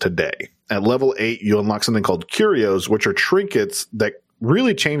curios today. At level 8, you unlock something called curios, which are trinkets that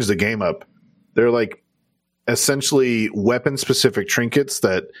really change the game up. They're like essentially weapon-specific trinkets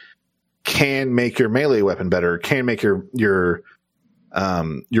that can make your melee weapon better, can make your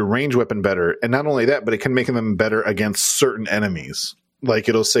range weapon better, and not only that, but it can make them better against certain enemies. Like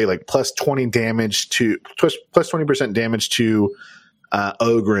it'll say like plus 20% damage to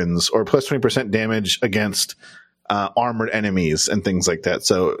Ogryns, or plus 20% damage against armored enemies and things like that.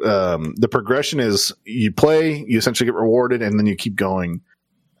 So the progression is you play, you essentially get rewarded, and then you keep going.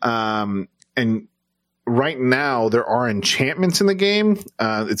 And right now, there are enchantments in the game.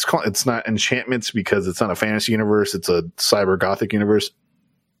 It's not enchantments because it's not a fantasy universe; it's a cyber gothic universe.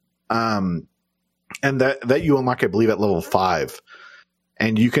 And that you unlock, I believe, at level 5,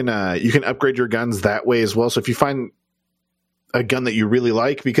 and you can upgrade your guns that way as well. So if you find a gun that you really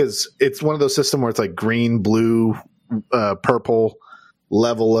like, because it's one of those systems where it's like green, blue, purple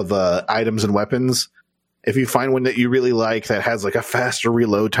level of items and weapons. If you find one that you really like that has like a faster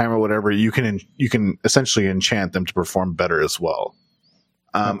reload time or whatever, you can essentially enchant them to perform better as well.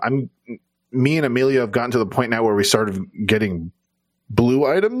 Me and Amelia have gotten to the point now where we started getting blue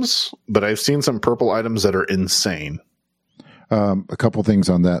items, but I've seen some purple items that are insane. A couple things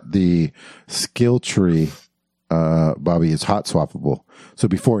on that. The skill tree, Bobby, is hot swappable. So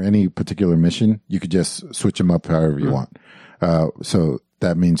before any particular mission, you could just switch them up however you want. So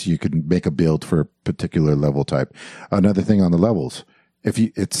that means you can make a build for a particular level type. Another thing on the levels,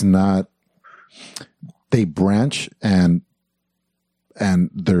 they branch and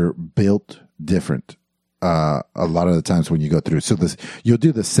they're built different. A lot of the times when you go through, so you'll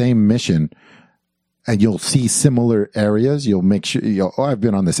do the same mission and you'll see similar areas. You'll make sure, I've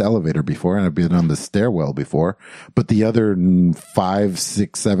been on this elevator before and I've been on the stairwell before, but the other 5,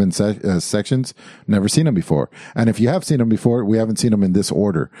 6, 7 sections, never seen them before. And if you have seen them before, we haven't seen them in this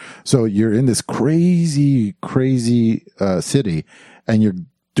order. So you're in this crazy, crazy city and you're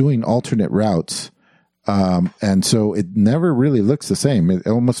doing alternate routes. And so it never really looks the same. It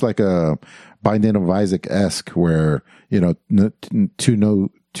almost like a Binding of Isaac-esque where,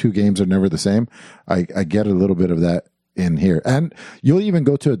 two games are never the same. I get a little bit of that in here. And you'll even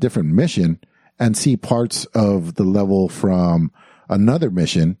go to a different mission and see parts of the level from another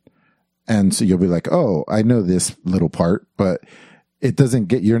mission. And so you'll be like, oh, I know this little part, but it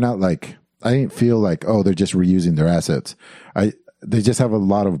doesn't you're not like, I didn't feel like, oh, they're just reusing their assets. They just have a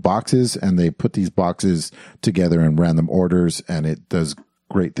lot of boxes and they put these boxes together in random orders and it does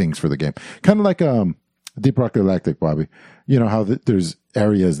great things for the game. Kind of like, Deep Rock Galactic, Bobby. You know how there's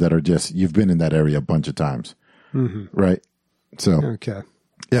areas that are just, you've been in that area a bunch of times, right? So, Okay.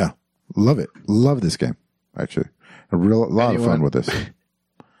 yeah. Love it. Love this game, actually. A lot of fun with this.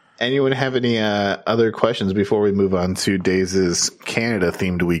 Anyone have any other questions before we move on to Days'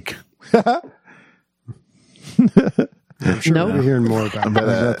 Canada-themed week? I'm sure we're hearing more about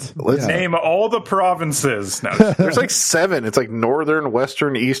that. Let's name all the provinces. No. There's like 7. It's like Northern,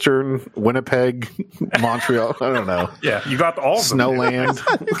 Western, Eastern, Winnipeg, Montreal. I don't know. Yeah, you got all of them.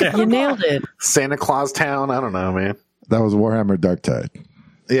 Snowland. You nailed it. Santa Claus Town. I don't know, man. That was Warhammer Dark Tide.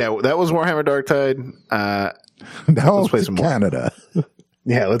 Yeah, that was Warhammer Dark Tide. Now let's play some more. Canada.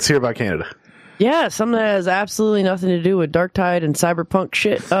 Yeah, let's hear about Canada. Yeah, something that has absolutely nothing to do with Dark Tide and cyberpunk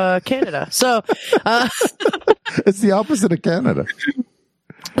shit, Canada. So, It's the opposite of Canada.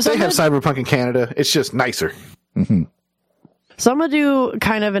 They have cyberpunk in Canada. It's just nicer. Mm-hmm. So I'm going to do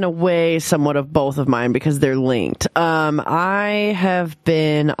kind of in a way somewhat of both of mine because they're linked. I have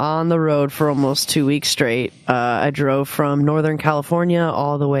been on the road for almost 2 weeks straight. I drove from Northern California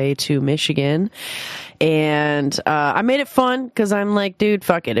all the way to Michigan. And I made it fun because I'm like, dude,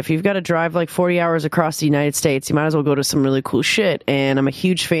 fuck it. If you've got to drive like 40 hours across the United States, you might as well go to some really cool shit. And I'm a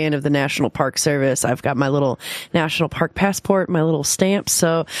huge fan of the National Park Service. I've got my little National Park passport, my little stamps.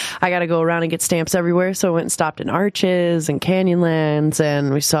 So I got to go around and get stamps everywhere. So I went and stopped in Arches and Canyonlands,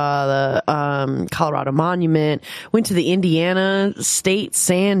 and we saw the Colorado Monument. Went to the Indiana State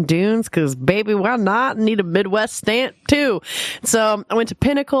Sand Dunes because, baby, why not? Need a Midwest stamp too. So I went to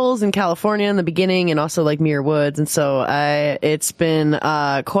Pinnacles in California in the beginning, and also like Muir Woods. And so it's been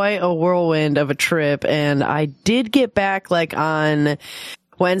quite a whirlwind of a trip. And I did get back like on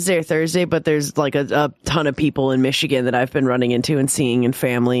Wednesday or Thursday, but there's like a ton of people in Michigan that I've been running into and seeing, and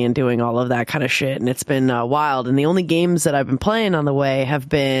family and doing all of that kind of shit. And it's been wild. And the only games that I've been playing on the way have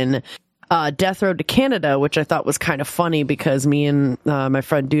been Death Road to Canada, which I thought was kind of funny because me and my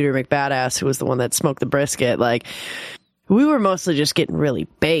friend Duder McBadass, who was the one that smoked the brisket, like, we were mostly just getting really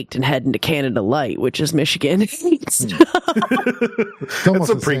baked and heading to Canada Light, which is Michigan. It's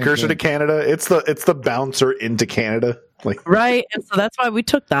a precursor to Canada. It's the bouncer into Canada. Like, right. And so that's why we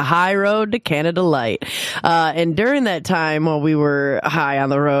took the high road to Canada Light. And during that time, while we were high on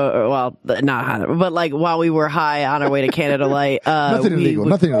the road, well, not high, but like while we were high on our way to Canada Light, nothing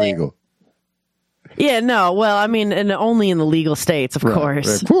illegal. Yeah, no. Well, I mean, and only in the legal states, of course.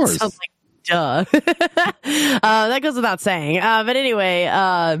 Right, of course. So, like, duh. That goes without saying. But anyway,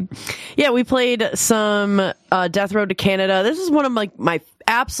 yeah, we played some Death Road to Canada. This is one of my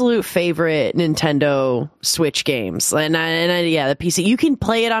absolute favorite Nintendo Switch games. And the PC. You can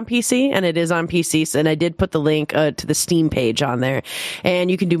play it on PC, and it is on PC. And I did put the link to the Steam page on there.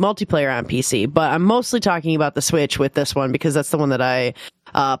 And you can do multiplayer on PC. But I'm mostly talking about the Switch with this one because that's the one that I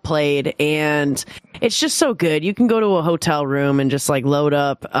played, and it's just so good. You can go to a hotel room and just like load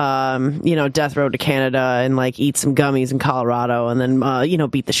up, Death Road to Canada and like eat some gummies in Colorado, and then,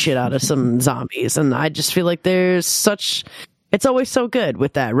 beat the shit out of some zombies. And I just feel like it's always so good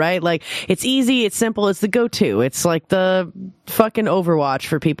with that, right? Like, it's easy, it's simple, it's the go-to. It's like the fucking Overwatch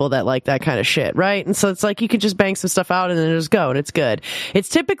for people that like that kind of shit, right? And so it's like you can just bang some stuff out and then just go, and it's good. It's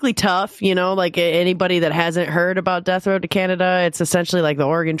typically tough, like anybody that hasn't heard about Death Road to Canada, it's essentially like the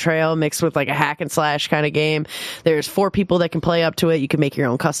Oregon Trail mixed with like a hack and slash kind of game. There's 4 people that can play up to it. You can make your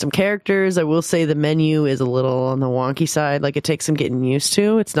own custom characters. I will say the menu is a little on the wonky side. Like, it takes some getting used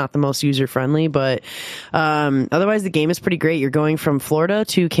to. It's not the most user-friendly, but otherwise the game is pretty great. You're going from Florida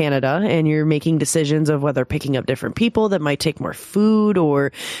to Canada, and you're making decisions of whether picking up different people that might take more food,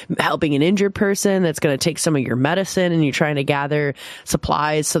 or helping an injured person that's going to take some of your medicine, and you're trying to gather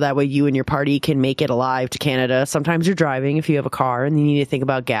supplies so that way you and your party can make it alive to Canada. Sometimes you're driving if you have a car and you need to think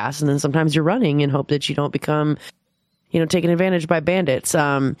about gas, and then sometimes you're running and hope that you don't become, taken advantage by bandits.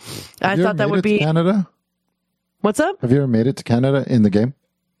 I thought that would be Canada. What's up? Have you ever made it to Canada in the game?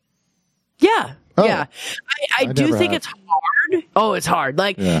 Yeah. Oh. Yeah. I do think it's hard. Oh, it's hard.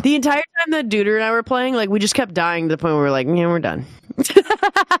 Like, the entire time that Duder and I were playing, like, we just kept dying to the point where we're like, yeah, we're done. The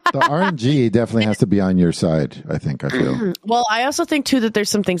RNG definitely has to be on your side, I feel. Well, I also think, too, that there's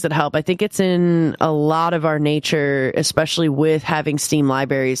some things that help. I think it's in a lot of our nature, especially with having Steam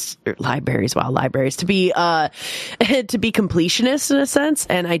libraries to be completionists in a sense.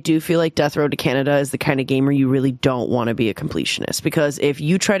 And I do feel like Death Road to Canada is the kind of game where you really don't want to be a completionist, because if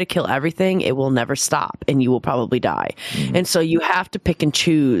you try to kill everything, it will never stop and you will probably die. And so you have to pick and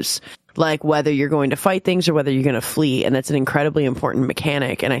choose like whether you're going to fight things or whether you're going to flee. And that's an incredibly important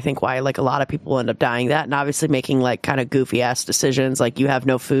mechanic. And I think why like a lot of people end up dying that, and obviously making like kind of goofy ass decisions. Like you have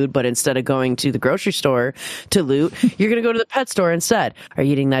no food, but instead of going to the grocery store to loot, you're going to go to the pet store instead. Are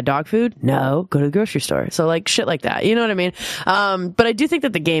you eating that dog food? No, go to the grocery store. So like shit like that. You know what I mean? But I do think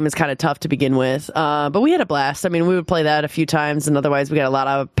that the game is kind of tough to begin with. But we had a blast. I mean, we would play that a few times, and otherwise we got a lot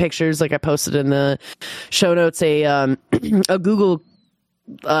of pictures. Like I posted in the show notes a Google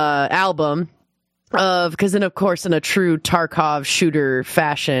album of, because then of course in a true Tarkov shooter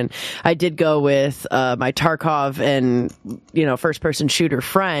fashion, I did go with my Tarkov and first person shooter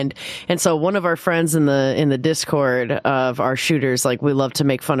friend, and so one of our friends in the Discord of our shooters, like we love to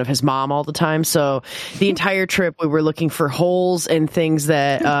make fun of his mom all the time. So the entire trip we were looking for holes and things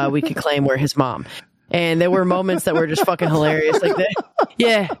that we could claim were his mom. And there were moments that were just fucking hilarious, like that.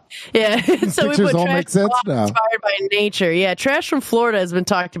 Yeah. So we put all trash make sense now. Inspired by nature. Yeah, trash from Florida has been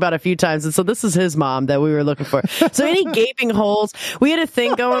talked about a few times, and so this is his mom that we were looking for. So any gaping holes, we had a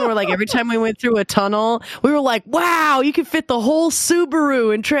thing going where like every time we went through a tunnel, we were like, "Wow, you can fit the whole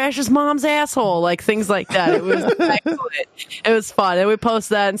Subaru in Trash's mom's asshole," like things like that. It was excellent. It was fun, and we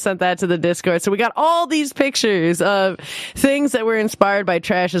posted that and sent that to the Discord. So we got all these pictures of things that were inspired by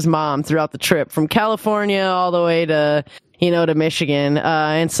Trash's mom throughout the trip, from California all the way to Michigan.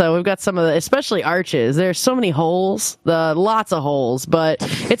 And so we've got some of the, especially arches. There's so many holes, lots of holes, but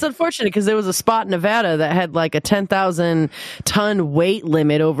it's unfortunate because there was a spot in Nevada that had like a 10,000 ton weight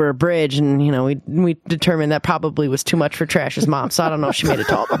limit over a bridge. And, we determined that probably was too much for Trash's mom. So I don't know if she made it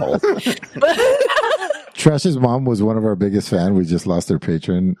to all the holes. Trash's mom was one of our biggest fans. We just lost her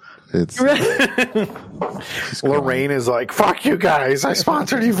patron. It's Lorraine is like, fuck you guys. I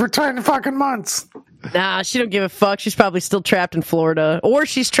sponsored you for 10 fucking months. Nah, she don't give a fuck. She's probably still trapped in Florida, or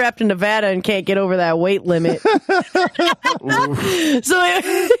she's trapped in Nevada and can't get over that weight limit. So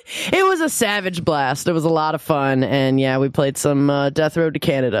it was a savage blast. It was a lot of fun, and yeah, we played some Death Road to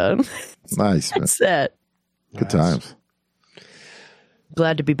Canada. Nice. That's it. Good times.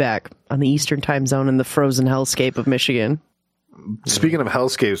 Glad to be back on the Eastern time zone in the frozen hellscape of Michigan. Speaking of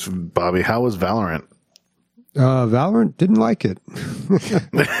hellscapes, Bobby, how was Valorant? Valorant didn't like it.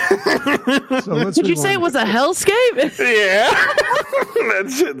 Did you say it was a hellscape? Yeah. That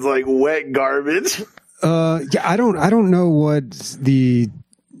shit's like wet garbage. I don't know what the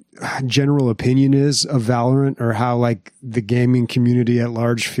general opinion is of Valorant or how like the gaming community at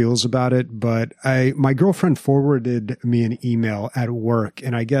large feels about it, but my girlfriend forwarded me an email at work,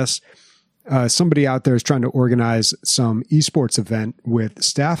 and I guess somebody out there is trying to organize some esports event with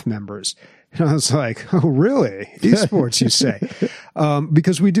staff members. And I was like, oh, really? Esports, you say?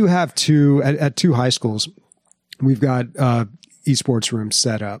 Because we do have at two high schools, we've got esports rooms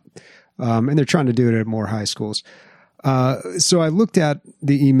set up, and they're trying to do it at more high schools. So I looked at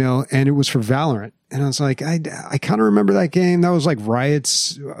the email, and it was for Valorant. And I was like, I kind of remember that game. That was like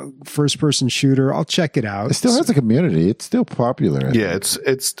Riot's first-person shooter. I'll check it out. It still has a community. It's still popular. Yeah,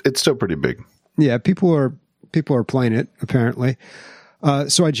 it's still pretty big. Yeah, people are playing it, apparently.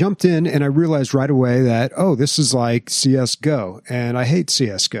 So I jumped in and I realized right away that, this is like CSGO, and I hate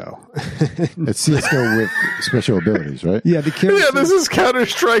CSGO. It's CSGO with special abilities, right? Yeah, this is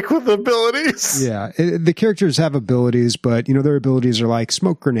Counter-Strike with abilities. Yeah, the characters have abilities, but their abilities are like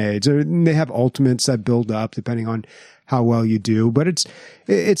smoke grenades, and they have ultimates that build up depending on how well you do. But it's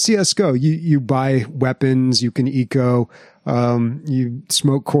CSGO. You buy weapons, you can eco. You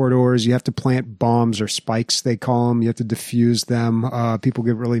smoke corridors, you have to plant bombs or spikes, they call them. You have to defuse them. People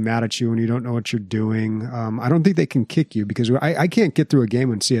get really mad at you when you don't know what you're doing. I don't think they can kick you because I can't get through a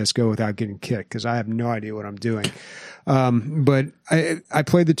game in CSGO without getting kicked because I have no idea what I'm doing. But I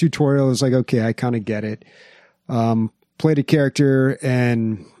played the tutorial. I was like, okay, I kind of get it. Played a character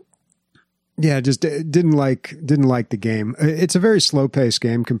and yeah, just didn't like the game. It's a very slow paced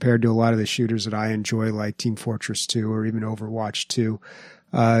game compared to a lot of the shooters that I enjoy, like Team Fortress 2 or even Overwatch 2.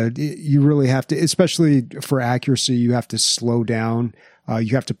 You really have to, especially for accuracy, you have to slow down.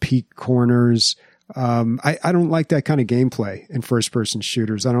 You have to peek corners. I don't like that kind of gameplay in first person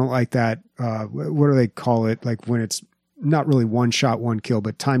shooters. I don't like that. What do they call it? Like when it's not really one shot, one kill,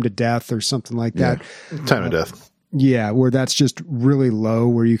 but time to death or something like that. Time to death. Yeah, where that's just really low,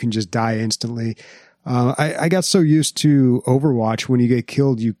 where you can just die instantly. I got so used to Overwatch, when you get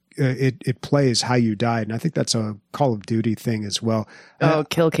killed, it plays how you died, and I think that's a Call of Duty thing as well.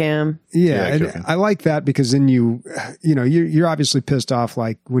 Kill cam. Yeah, and I like that because then you're obviously pissed off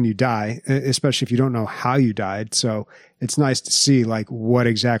like when you die, especially if you don't know how you died. So it's nice to see like what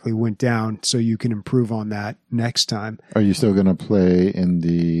exactly went down, so you can improve on that next time. Are you still going to play in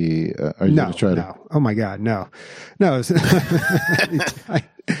the? Are you going to try to? Oh my God, no.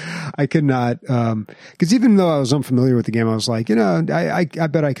 I I could not, because even though I was unfamiliar with the game, I was like, I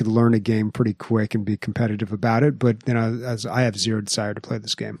bet I could learn a game pretty quick and be competitive about it. But as I have zero desire to play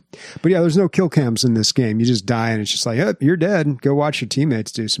this game. But yeah, there's no kill cams in this game. You just die, and it's just like, oh, you're dead. Go watch your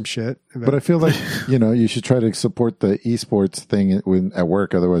teammates do some shit. But I feel like you should try to support the esports thing at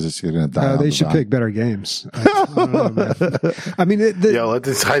work. Otherwise, it's going to die. They should pick better games. I don't know, man. I mean, let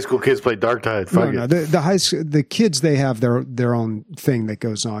these high school kids play Darktide. The kids, they have their own thing that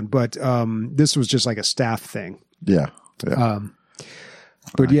goes on, but this was just like a staff thing. Yeah.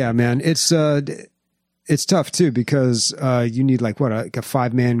 But yeah, man, it's tough too because you need like a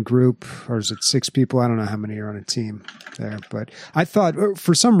 5-man group, or is it 6 people? I don't know how many are on a team there, but I thought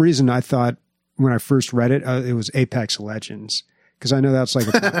for some reason when I first read it, it was Apex Legends, because I know that's like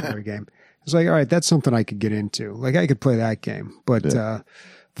a popular game. It's like, all right, that's something I could get into. Like I could play that game, but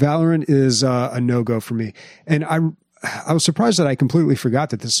Valorant is a no-go for me. And I was surprised that I completely forgot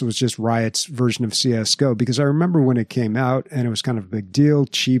that this was just Riot's version of CSGO, because I remember when it came out and it was kind of a big deal.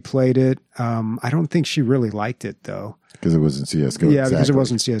 Chi played it. I don't think she really liked it though. Because it wasn't CSGO. Yeah, because it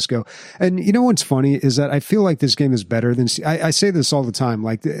wasn't CSGO. And you know what's funny is that I feel like this game is better than... I say this all the time.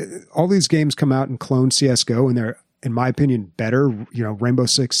 Like all these games come out and clone CSGO, and they're, in my opinion, better. Rainbow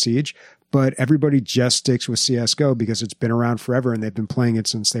Six Siege. But everybody just sticks with CSGO because it's been around forever and they've been playing it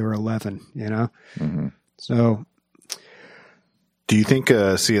since they were 11, Mm-hmm. So... Do you think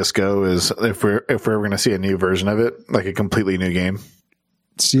CSGO is, if we're ever going to see a new version of it, like a completely new game?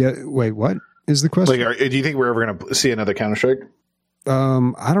 Wait, what is the question? Do you think we're ever going to see another Counter-Strike?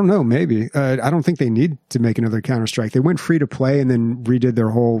 I don't know. Maybe. I don't think they need to make another Counter-Strike. They went free to play and then redid their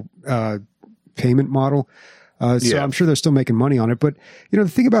whole payment model. So I'm sure they're still making money on it. But, the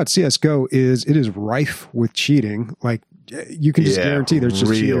thing about CSGO is it is rife with cheating. Like, you can just guarantee there's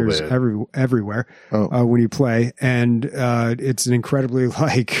just cheaters everywhere when you play. And it's an incredibly,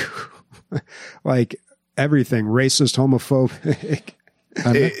 like everything, racist, homophobic,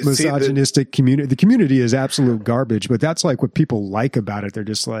 misogynistic community. The community is absolute garbage, but that's like what people like about it. They're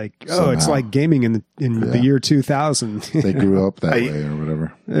just like, it's like gaming in the year 2000. They grew up that way or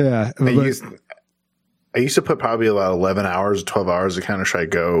whatever. Yeah. I used to put probably about 11 hours, 12 hours of Counter-Strike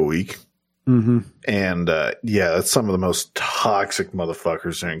Go a week. Mm-hmm. And that's some of the most toxic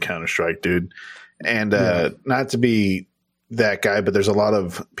motherfuckers in Counter-Strike, dude. And not to be that guy, but there's a lot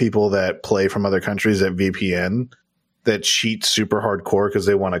of people that play from other countries at VPN that cheat super hardcore because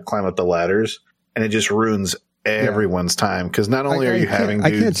they want to climb up the ladders, and it just ruins everyone's time, because not only are you having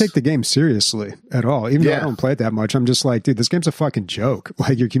dudes... I can't take the game seriously at all, even though I don't play it that much. I'm just like, dude, this game's a fucking joke.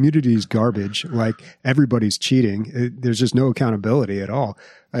 Like, your community is garbage. Like, everybody's cheating. There's just no accountability at all.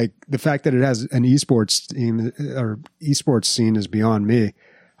 Like, the fact that it has an esports team or esports scene is beyond me.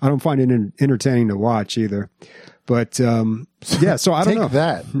 I don't find it entertaining to watch either. But so I don't know.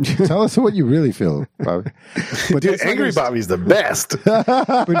 That. Tell us what you really feel, Bobby. But dude, Angry Bobby's the best.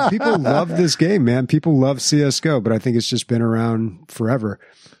 But people love this game, man. People love CSGO, but I think it's just been around forever.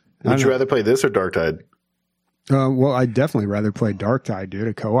 Would you rather play this or Darktide? Well, I'd definitely rather play Darktide, dude.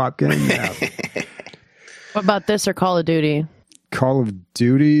 A co-op game. Yeah. What about this or Call of Duty? Call of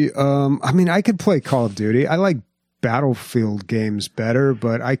Duty. I mean, I could play Call of Duty. I like Battlefield games better,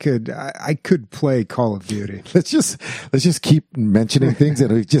 but I could play Call of Duty. Let's just keep mentioning things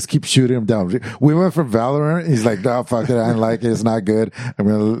and we just keep shooting them down. We went from Valorant. He's like, no, fuck it. I don't like it. It's not good. I'm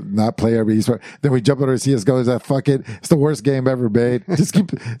going to not play every esport. Then we jump over to CSGO. He's like, fuck it. It's the worst game ever made. Just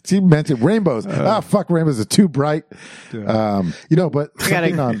keep mentioning Rainbows. Fuck Rainbows are too bright. But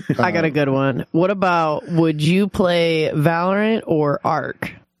I got a good one. What about, would you play Valorant or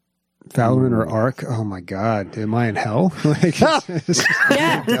Ark? Valorant or Ark? Oh my God. Am I in hell?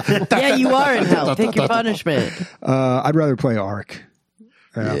 Yeah, you are in hell. Take your punishment. I'd rather play Ark.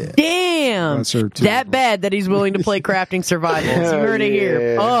 Damn. That bad that he's willing to play crafting survivals. You heard it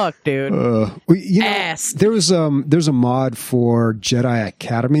here. Fuck, dude. Ass. There's a mod for Jedi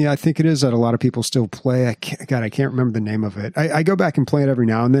Academy, I think it is, that a lot of people still play. I can't remember the name of it. I go back and play it every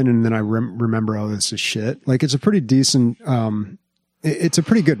now and then I remember, oh, this is shit. Like, it's a pretty decent... it's a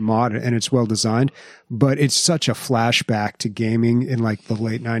pretty good mod and it's well designed, but it's such a flashback to gaming in like the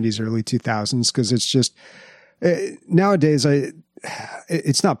late 90s, early 2000s, because it's just nowadays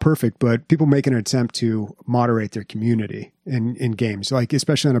it's not perfect, but people make an attempt to moderate their community in games, like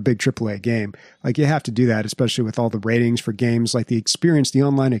especially on a big AAA game. Like, you have to do that, especially with all the ratings for games. Like, the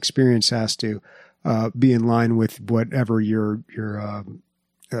online experience has to be in line with whatever your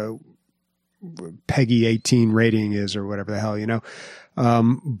PEGI 18 rating is, or whatever the hell,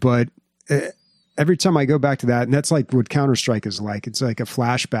 but every time I go back to that, and that's like what Counter-Strike is like. It's like a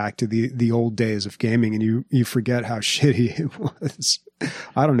flashback to the old days of gaming, and you forget how shitty it was.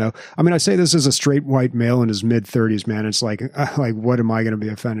 I don't know. I mean, I say this as a straight white male in his mid-30s, man. It's like what am I going to be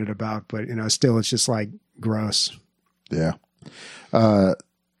offended about? But, still, it's just like gross. Yeah.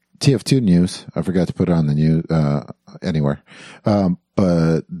 TF2 news. I forgot to put it on the news anywhere.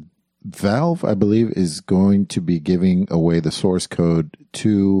 But Valve, I believe, is going to be giving away the source code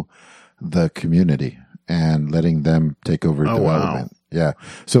to the community and letting them take over development. Wow. Yeah.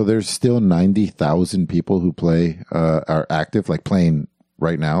 So there's still 90,000 people who are active, like playing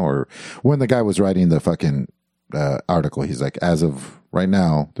right now. Or when the guy was writing the fucking article, he's like, as of right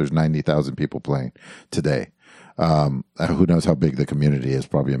now, there's 90,000 people playing today. Who knows how big the community is?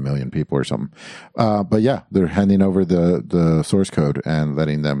 Probably 1 million people or something. But yeah, they're handing over the source code and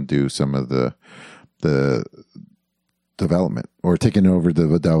letting them do some of the development, or taking over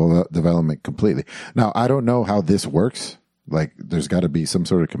the development completely. Now, I don't know how this works. Like, there's got to be some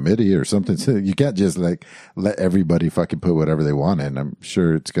sort of committee or something. So you can't just like let everybody fucking put whatever they want in. I'm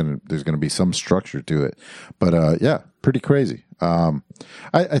sure there's gonna be some structure to it. But yeah, pretty crazy.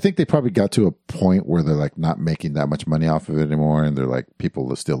 I think they probably got to a point where they're like not making that much money off of it anymore, and they're like,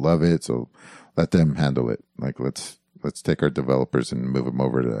 people still love it, so let them handle it. Like, let's take our developers and move them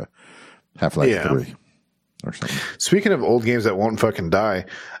over to Half-Life 3 or something. Speaking of old games that won't fucking die,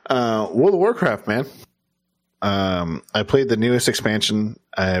 World of Warcraft, man. I played the newest expansion.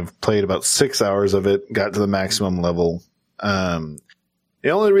 I've played about 6 hours of it, got to the maximum level. The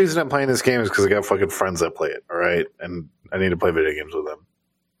only reason I'm playing this game is because I got fucking friends that play it, all right? And I need to play video games with them.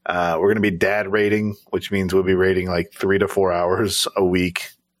 We're going to be dad rating, which means we'll be rating like 3 to 4 hours a week,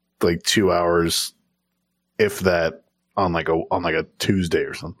 like 2 hours, if that, on like a Tuesday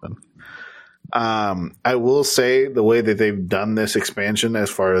or something. I will say the way that they've done this expansion, as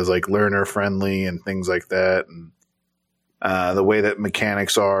far as like learner friendly and things like that, and the way that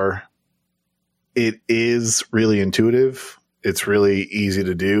mechanics are, it is really intuitive. It's really easy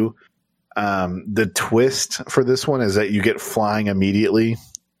to do. The twist for this one is that you get flying immediately.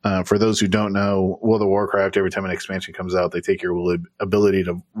 For those who don't know, World of Warcraft, every time an expansion comes out, they take your ability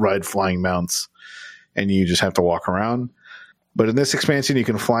to ride flying mounts, and you just have to walk around. But in this expansion, you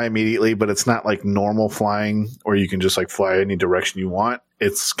can fly immediately, but it's not like normal flying, or you can just like fly any direction you want.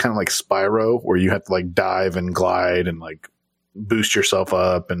 It's kind of like Spyro, where you have to like dive and glide and like boost yourself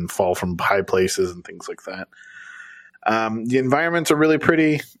up and fall from high places and things like that. The environments are really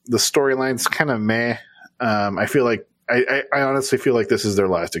pretty. The storyline's kind of meh. I feel like I honestly feel like this is their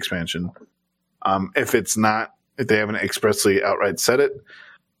last expansion. If they haven't expressly outright said it,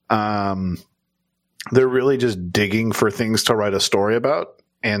 they're really just digging for things to write a story about.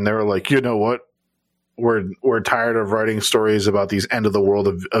 And they're like, you know what? We're tired of writing stories about these end of the world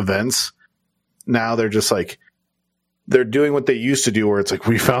events. Now they're just like, they're doing what they used to do, where it's like,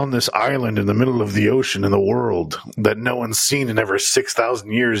 we found this island in the middle of the ocean in the world that no one's seen in over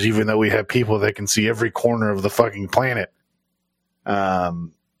 6,000 years, even though we have people that can see every corner of the fucking planet.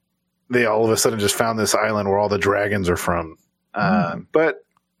 They all of a sudden just found this island where all the dragons are from. But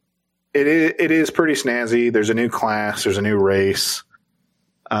it is pretty snazzy. There's a new class. There's a new race.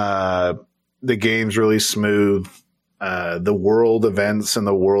 The game's really smooth. The world events and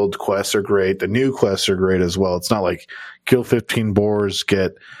the world quests are great. The new quests are great as well. It's not like kill 15 boars,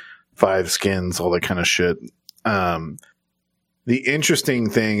 get 5 skins, all that kind of shit. The interesting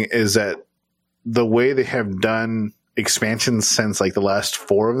thing is that the way they have done expansions since like the last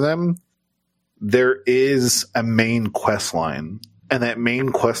 4 of them, there is a main quest line, and that main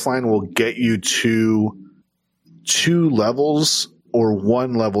quest line will get you to 2 levels or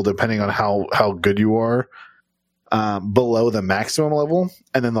 1 level, depending on how good you are, below the maximum level.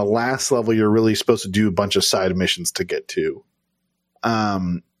 And then the last level, you're really supposed to do a bunch of side missions to get to.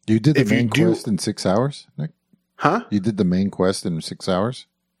 You did the main quest in 6 hours, Nick? Huh? You did the main quest in 6 hours?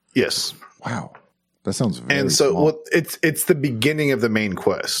 Yes. Wow. That sounds very And so small. it's the beginning of the main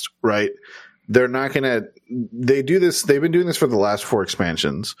quest, right? They're not going to, they do this. They've been doing this for the last 4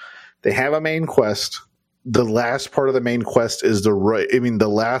 expansions. They have a main quest. The last part of the main quest is the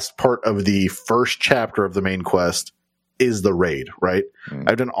last part of the first chapter of the main quest is the raid, right?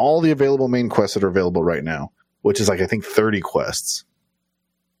 I've done all the available main quests that are available right now, which is like, I think 30 quests.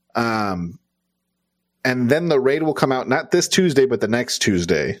 And then the raid will come out not this Tuesday, but the next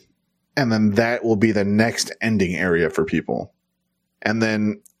Tuesday. And then that will be the next ending area for people. And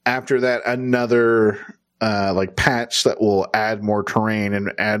then after that, another like patch that will add more terrain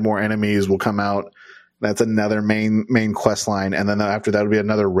and add more enemies will come out. That's another main quest line. And then after that will be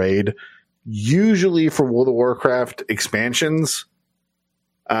another raid. Usually for World of Warcraft expansions,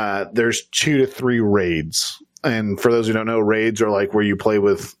 there's 2 to 3 raids. And for those who don't know, raids are like where you play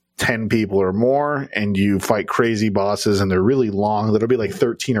with 10 people or more and you fight crazy bosses, and they're really long. There'll be like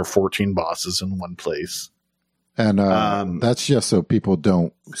 13 or 14 bosses in one place. And that's just so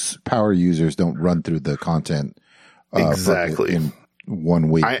power users don't run through the content exactly in 1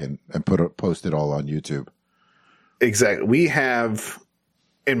 week and post it all on YouTube. Exactly. We have,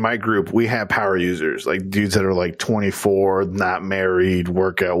 in my group, we have power users, like dudes that are like 24, not married,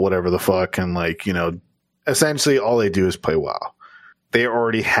 workout, whatever the fuck. And like, essentially all they do is play WoW. They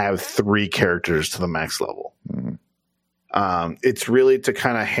already have 3 characters to the max level. Mm-hmm. It's really to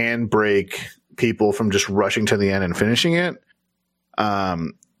kind of handbrake people from just rushing to the end and finishing it.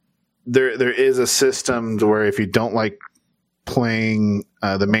 There is a system to where if you don't like playing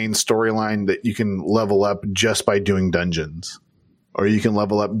the main storyline, that you can level up just by doing dungeons, or you can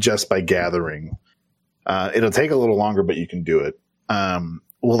level up just by gathering. It'll take a little longer, but you can do it.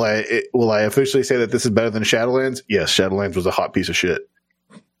 Will I officially say that this is better than Shadowlands? Yes, Shadowlands was a hot piece of shit.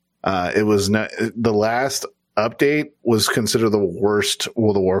 It was not, the last update was considered the worst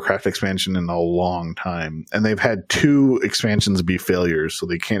World of Warcraft expansion in a long time, and they've had 2 expansions be failures, so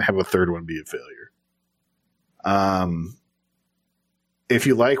they can't have a third one be a failure. If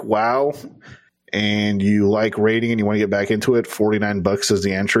you like WoW and you like raiding and you want to get back into it, $49 is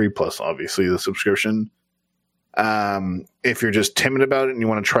the entry, plus obviously the subscription. If you're just timid about it and you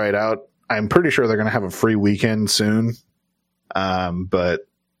want to try it out, I'm pretty sure they're going to have a free weekend soon. But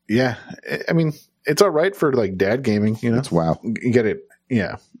yeah, I mean, it's all right for like dad gaming, It's WoW. You get it.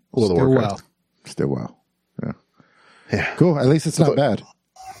 Yeah. Still WoW. Still WoW. Yeah. Yeah. Cool. At least it's not bad.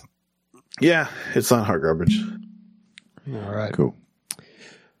 Yeah. It's not hard garbage. All right. Cool.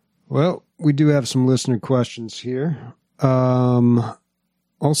 Well, we do have some listener questions here.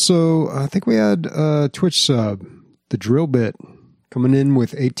 Also, I think we had a Twitch sub, the Drill Bit, coming in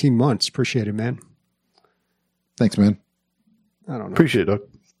with 18 months. Appreciate it, man. Thanks, man. I don't know. Appreciate it, Doug.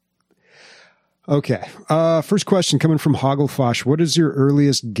 Okay. First question coming from Hogglefosh. What is your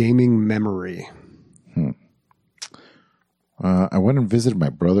earliest gaming memory? I went and visited my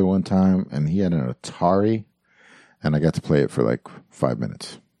brother one time, and he had an Atari, and I got to play it for like 5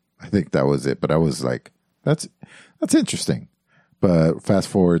 minutes. I think that was it. But I was like, that's interesting. But fast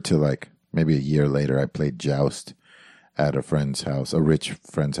forward to like maybe a year later, I played Joust at a friend's house, a rich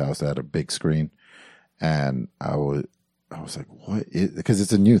friend's house that had a big screen. And I was like, what? Because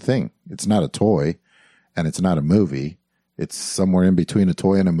it's a new thing. It's not a toy and it's not a movie. It's somewhere in between a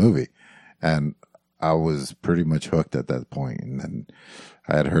toy and a movie. And I was pretty much hooked at that point. And then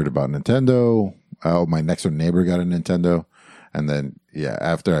I had heard about Nintendo. My next door neighbor got a Nintendo. And then, yeah,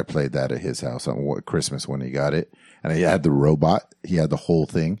 after I played that at his house on Christmas when he got it, and he had the robot, he had the whole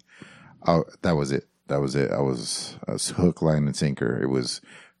thing. That was it. I was hook, line, and sinker. It was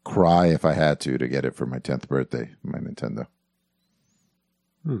cry if I had to get it for my 10th birthday, my Nintendo.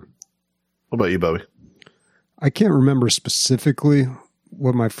 What about you, Bobby? I can't remember specifically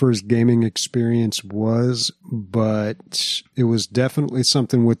what my first gaming experience was, but it was definitely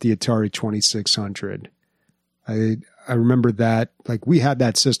something with the Atari 2600. I remember that, like, we had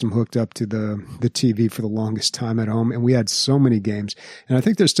that system hooked up to the TV for the longest time at home, and we had so many games. And I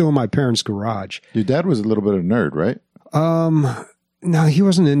think they're still in my parents' garage. Your dad was a little bit of a nerd, right? No, he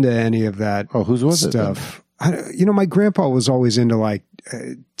wasn't into any of that. Oh, whose was stuff. My grandpa was always into like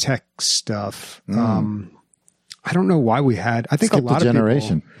tech stuff. I don't know why we had. I think a lot of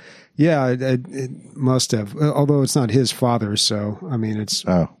generation. People, yeah, it must have. Although it's not his father, so I mean, it's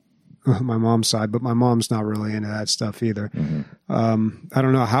my mom's side. But my mom's not really into that stuff either. Mm-hmm. I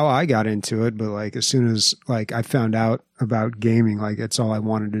don't know how I got into it, but like as soon as like I found out about gaming, like it's all I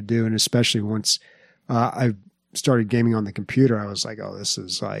wanted to do, and especially once I started gaming on the computer, I was like, oh, this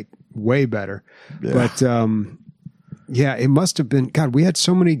is like way better. Yeah. But yeah, it must have been. God, we had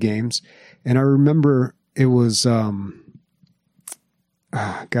so many games, and I remember. It was, God,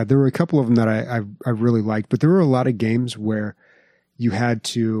 there were a couple of them that I really liked, but there were a lot of games where you had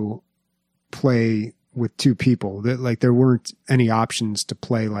to play with 2 people. That like there weren't any options to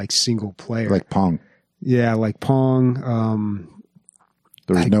play like single player, like Pong. Yeah, like Pong.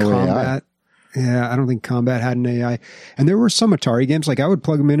 There was no Combat. AI. Yeah, I don't think Combat had an AI. And there were some Atari games, like I would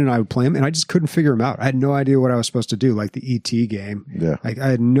plug them in and I would play them, and I just couldn't figure them out. I had no idea what I was supposed to do, like the E.T. game. Yeah, like I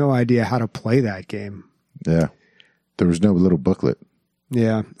had no idea how to play that game. Yeah. There was no little booklet.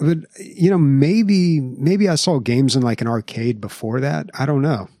 Yeah. But, maybe I saw games in like an arcade before that. I don't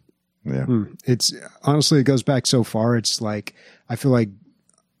know. Yeah. It's honestly, it goes back so far. It's like, I feel like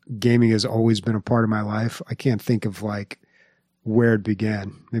gaming has always been a part of my life. I can't think of like where it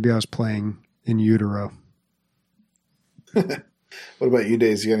began. Maybe I was playing in utero. What about you,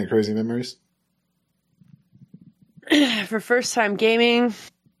 Days? You got any crazy memories? For first time gaming,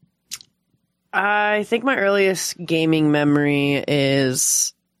 I think my earliest gaming memory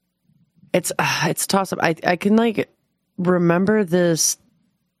is it's toss up. I can like remember this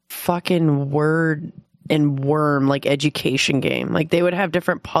fucking Word and Worm like education game. Like they would have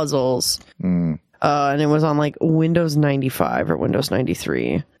different puzzles, and it was on like Windows 95 or Windows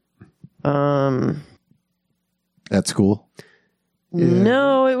 93. At school?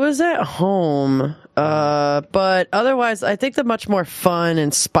 No, it was at home. But otherwise, I think the much more fun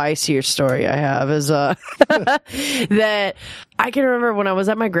and spicier story I have is that I can remember when I was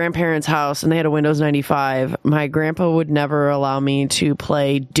at my grandparents' house and they had a Windows 95, my grandpa would never allow me to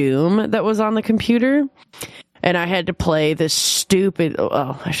play Doom that was on the computer. And I had to play this stupid,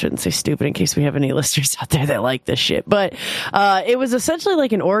 I shouldn't say stupid in case we have any listeners out there that like this shit. But it was essentially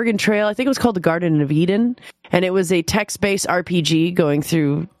like an Oregon Trail. I think it was called the Garden of Eden. And it was a text-based RPG going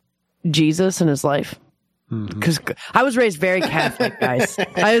through Jesus and his life. Because I was raised very Catholic, guys.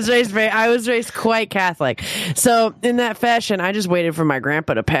 I was raised quite Catholic. So in that fashion, I just waited for my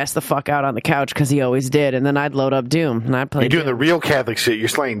grandpa to pass the fuck out on the couch because he always did. And then I'd load up Doom and I'd play You're doing Doom. the real Catholic shit. You're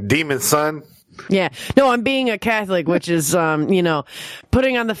slaying demons, son. Yeah. No, I'm being a Catholic, which is,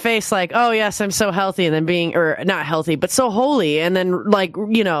 putting on the face like, oh, yes, I'm so healthy. And then being, or not healthy, but so holy. And then, like,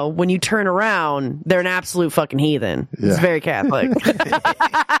 when you turn around, they're an absolute fucking heathen. Yeah. It's very Catholic.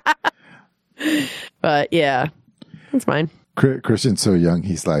 But, yeah, it's fine. Christian's so young.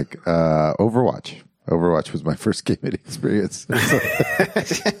 He's like, Overwatch. Overwatch was my first gaming experience.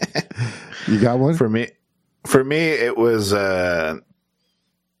 You got one? For me, it was,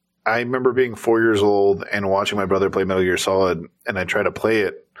 I remember being 4 years old and watching my brother play Metal Gear Solid, and I tried to play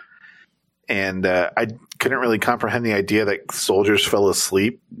it, and I couldn't really comprehend the idea that soldiers fell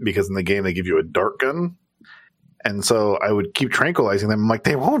asleep because in the game they give you a dart gun, and so I would keep tranquilizing them. I'm like,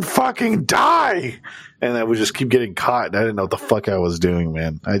 they won't fucking die, and I would just keep getting caught. And I didn't know what the fuck I was doing,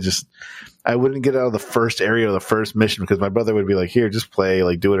 man. I wouldn't get out of the first area or the first mission because my brother would be like, here, just play,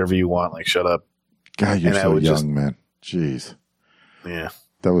 like, do whatever you want, like, shut up. God, you're so young, man. Jeez. Yeah.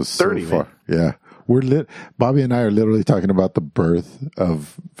 That was 30, so far. Man. Yeah. Bobby and I are literally talking about the birth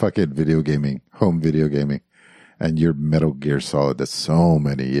of fucking video gaming, home video gaming, and your Metal Gear Solid. That's so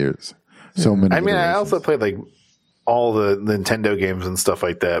many years. So many. I mean, I also played like all the Nintendo games and stuff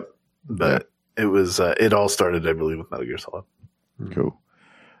like that, but it was, it all started, I believe, with Metal Gear Solid. Cool.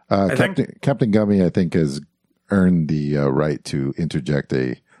 Captain Gummy, I think, has earned the right to interject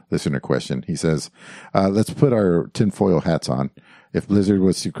a listener question. He says, let's put our tinfoil hats on. If Blizzard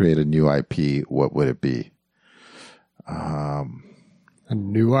was to create a new IP, what would it be? A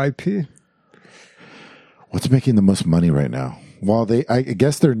new IP? What's making the most money right now? Well, I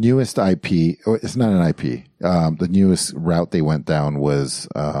guess their newest IP, it's not an IP. The newest route they went down was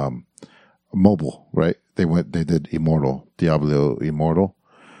mobile, right? They did Diablo Immortal.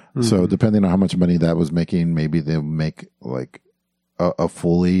 Mm-hmm. So depending on how much money that was making, maybe they'll make like a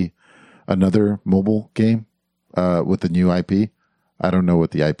fully another mobile game with the new IP. I don't know what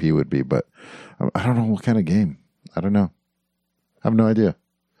the IP would be, but I don't know what kind of game. I don't know. I have no idea.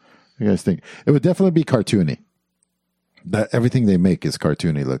 What do you guys think? It would definitely be cartoony. Everything they make is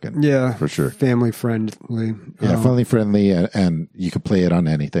cartoony looking. Yeah, for sure. Family friendly. Yeah, family friendly, and you can play it on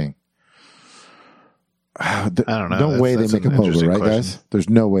anything. I don't know. No way they make a MOBA, right, guys? There's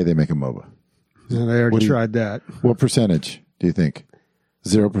no way they make a MOBA. Yeah, they already tried that. What percentage do you think?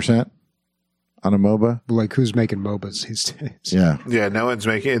 0%? On a MOBA? Like, who's making MOBAs these days? Yeah. Yeah, no one's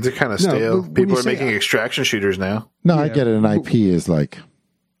making it. It's kind of stale. People are making extraction shooters now. No, I get it. An IP is like...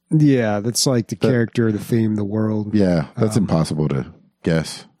 Yeah, that's like the character, the theme, the world. Yeah, that's impossible to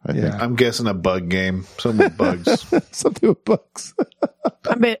guess, I think. I'm guessing a bug game. Something with bugs. Something with bugs.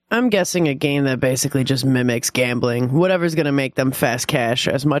 I'm guessing a game that basically just mimics gambling. Whatever's going to make them fast cash,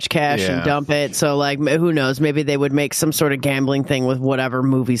 as much cash and dump it. So, like, who knows? Maybe they would make some sort of gambling thing with whatever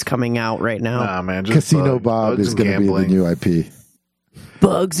movie's coming out right now. Nah, man. Just Casino Bob is going to be the new IP.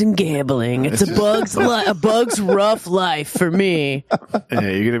 Bugs and gambling. It's a bug's rough life for me. Yeah,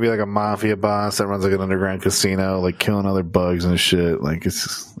 you're going to be like a mafia boss that runs like an underground casino, like killing other bugs and shit. Like,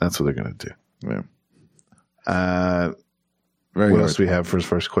 that's what they're going to do. Yeah. What else do we have for as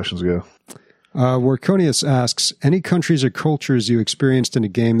far as questions go? Workonius asks, any countries or cultures you experienced in a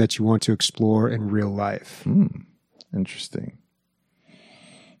game that you want to explore in real life? Interesting.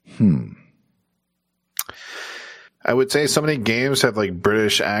 I would say so many games have like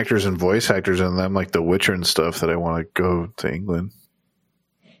British actors and voice actors in them, like The Witcher and stuff, that I want to go to England.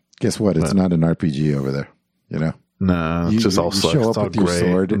 Guess what? It's not an RPG over there, you know? No, it's just all sucks. show It's up all with your gray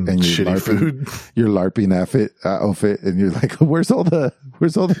sword and you're shitty LARPing, food. you're LARPing outfit, and you're like, where's all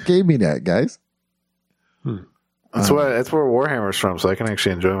the gaming at, guys? That's where Warhammer's from, so I can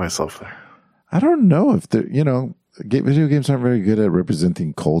actually enjoy myself there. I don't know if video games aren't very good at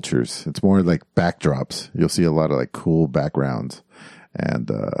representing cultures. It's more like backdrops. You'll see a lot of like cool backgrounds,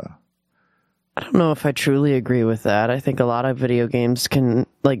 and I don't know if I truly agree with that. I think a lot of video games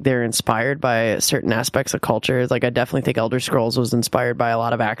they're inspired by certain aspects of cultures. Like, I definitely think Elder Scrolls was inspired by a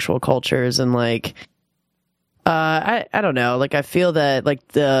lot of actual cultures, and I don't know. Like, I feel that like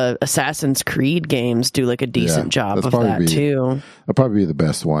the Assassin's Creed games do like a decent job of that too. That'll probably be the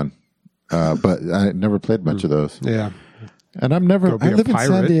best one. But I never played much of those. Yeah. And I live in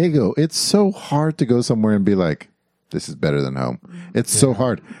San Diego. It's so hard to go somewhere and be like, this is better than home. It's so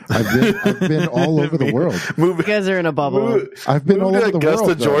hard. I've been all over the world. You guys are in a bubble. I've been all over the world.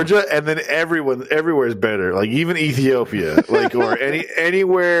 Augusta, Georgia, and then everywhere is better. Like even Ethiopia, like or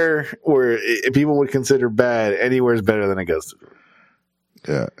anywhere where people would consider bad, anywhere is better than Augusta.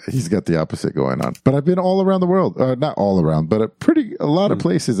 Yeah, he's got the opposite going on. But I've been all around the world. Not all around, but a lot of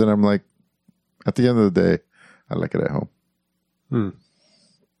places, and I'm like, at the end of the day, I like it at home. How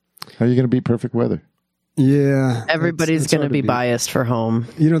are you going to beat perfect weather? Yeah. Everybody's going to be biased for home.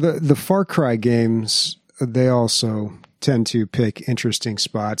 You know, the Far Cry games, they also tend to pick interesting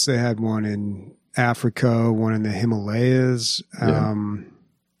spots. They had one in Africa, one in the Himalayas,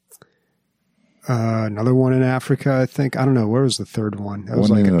 another one in Africa, I think. I don't know. Where was the third one? That was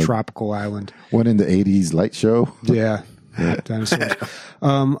like a tropical island. One in the 80s light show. Yeah. Dinosaurs.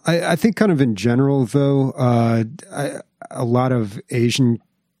 I think kind of in general, though, a lot of Asian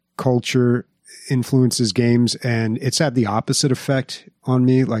culture influences games, and it's had the opposite effect on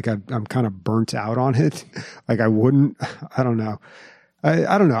me. Like I'm kind of burnt out on it. Like I don't know.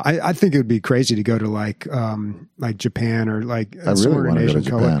 I don't know. I think it would be crazy to go to like Japan or like I really want to go to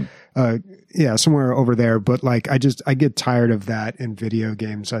Japan. Somewhere over there. But like, I get tired of that in video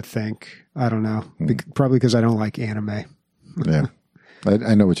games. I think, I don't know, probably because I don't like anime. Yeah.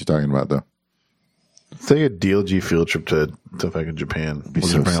 I know what you're talking about though. Take a DLG field trip to fucking Japan. We'll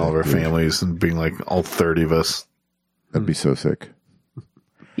so bring all of our sick, dude. families and being like all 30 of us. That'd be so sick.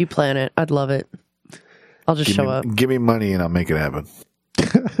 You plan it. I'd love it. I'll just show up. Give me money and I'll make it happen. All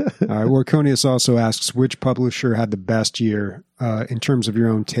right. Warconius also asks, which publisher had the best year in terms of your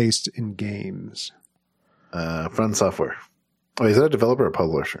own taste in games? Front Software. Oh, is that a developer or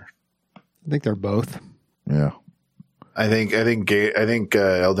publisher? I think they're both. Yeah. I think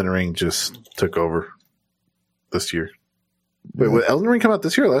Elden Ring just took over this year. Wait, will Elden Ring come out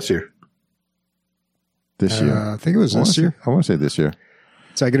this year or last year? This year. I think it was this year. I want to say this year.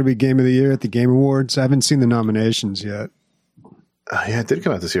 Is that going to be Game of the Year at the Game Awards? I haven't seen the nominations yet. Yeah, it did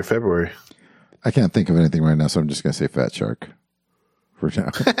come out this year, February. I can't think of anything right now, so I'm just going to say Fat Shark for now.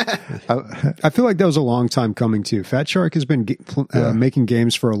 I feel like that was a long time coming too. Fat Shark has been making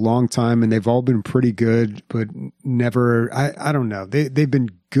games for a long time, and they've all been pretty good, but never. I don't know. They've been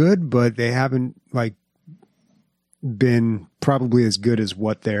good, but they haven't like been probably as good as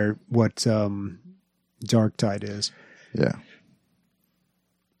what Dark Tide is. Yeah.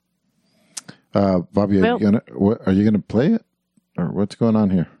 Bobby, are you gonna play it, or what's going on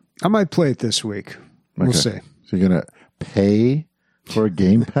here? I might play it this week. We'll see. So you're gonna pay for a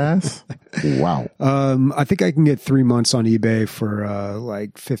Game Pass? Wow. I think I can get 3 months on eBay for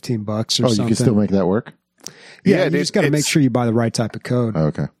like $15 or something. You can still make that work? Yeah, you just got to make sure you buy the right type of code. Oh,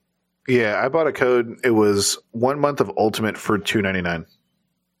 okay. Yeah, I bought a code. It was 1 month of Ultimate for $2.99.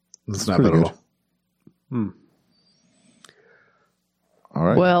 It's not bad at all. All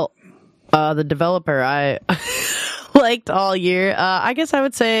right. Well, the developer I liked all year, I guess I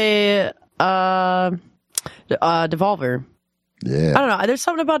would say Devolver. Yeah. I don't know. There's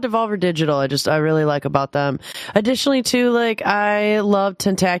something about Devolver Digital I really like about them. Additionally, too, like I loved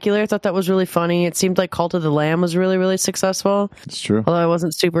Tentacular. I thought that was really funny. It seemed like Cult of the Lamb was really, really successful. It's true. Although I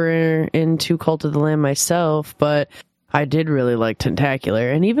wasn't super into Cult of the Lamb myself, but I did really like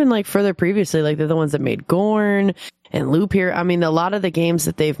Tentacular. And even like further previously, like they're the ones that made Gorn and Loop here. I mean, a lot of the games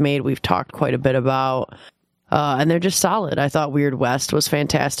that they've made, we've talked quite a bit about. And they're just solid. I thought Weird West was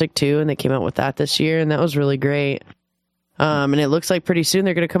fantastic too, and they came out with that this year, and that was really great. And it looks like pretty soon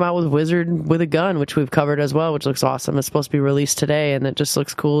they're going to come out with Wizard with a Gun, which we've covered as well, which looks awesome. It's supposed to be released today, and it just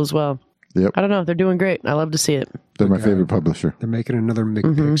looks cool as well. Yep. I don't know. They're doing great. I love to see it. They're my favorite publisher. They're making another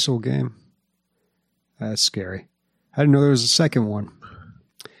McPixel game. That's scary. I didn't know there was a second one.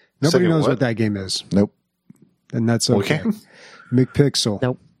 Nobody knows what that game is. Nope. And that's okay. McPixel.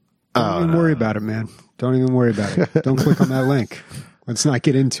 Nope. Don't even worry about it, man. Don't even worry about it. Don't click on that link. Let's not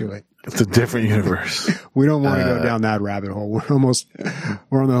get into it. It's a different universe. We don't want to go down that rabbit hole. We're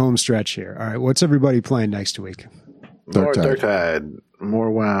on the home stretch here. All right, what's everybody playing next week? More Dark Tide.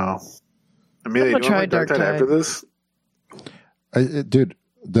 More WoW. Amelia, you want Dark Tide after this? Dude,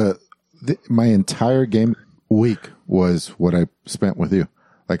 my entire game week was what I spent with you.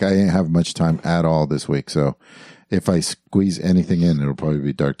 Like, I didn't have much time at all this week, so if I squeeze anything in, it'll probably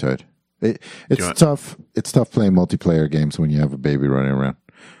be Dark Tide. It's tough. It's tough playing multiplayer games when you have a baby running around.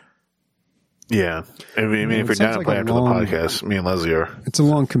 Yeah. I mean, if you're down to play after the podcast, me and Leslie are. It's a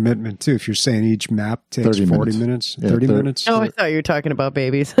long commitment, too. If you're saying each map takes 40 minutes, 30 minutes. Oh, I thought you were talking about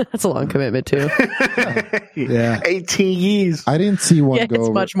babies. That's a long commitment, too. Yeah. 18 years. I didn't see one go it's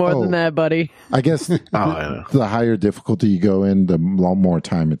over. much more than that, buddy. I guess I know. the higher difficulty you go in, the more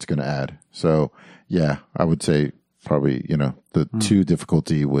time it's going to add. So, yeah, I would say probably, the 2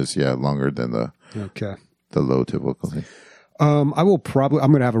 difficulty was, longer than the low difficulty. I'm going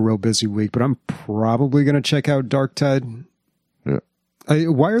to have a real busy week, but I'm probably going to check out Dark Tide. Yeah.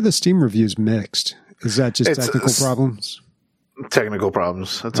 Why are the Steam reviews mixed? Is that just technical problems? Technical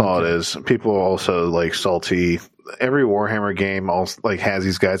problems. That's all it is. People are also like salty. Every Warhammer game also like has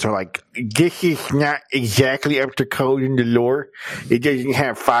these guys who are like, this is not exactly up to code in the lore. It doesn't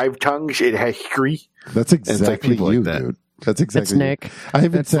have 5 tongues. It has 3. That's exactly like you, that. dude. That's exactly Nick. You. I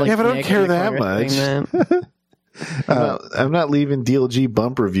even said, yeah, but I don't care that much. I'm not leaving DLG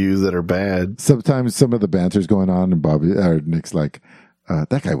bump reviews that are bad. Sometimes some of the banter's going on, and Bobby or Nick's like,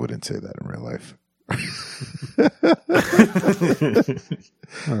 that guy wouldn't say that in real life.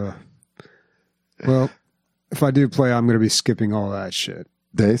 Well, if I do play, I'm going to be skipping all that shit.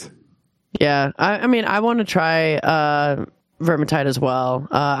 Days? Yeah. I mean, I want to try Vermintide as well.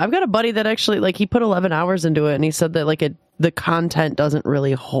 I've got a buddy that actually, he put 11 hours into it, and he said that, the content doesn't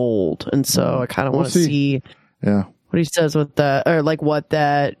really hold. And so I kind of want to see what he says with that, or, what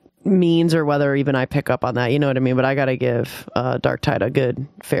that means, or whether even I pick up on that. You know what I mean? But I got to give Dark Tide a good,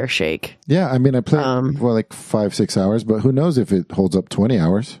 fair shake. Yeah, I mean, I played for 5-6 hours, but who knows if it holds up 20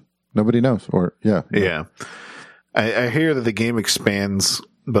 hours? Nobody knows. Or, yeah. Yeah. I hear that the game expands,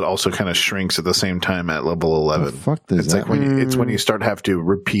 but also kind of shrinks at the same time at level 11. The fuck does it's that it's when you start have to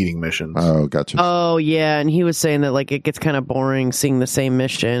repeating missions. Oh, gotcha. Oh, yeah. And he was saying that it gets kind of boring seeing the same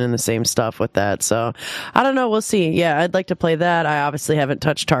mission and the same stuff with that. So I don't know. We'll see. Yeah, I'd like to play that. I obviously haven't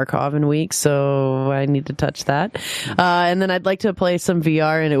touched Tarkov in weeks, so I need to touch that. And then I'd like to play some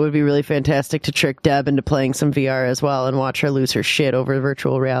VR, and it would be really fantastic to trick Deb into playing some VR as well and watch her lose her shit over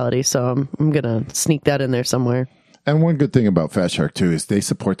virtual reality. So I'm going to sneak that in there somewhere. And one good thing about Fat Shark too is they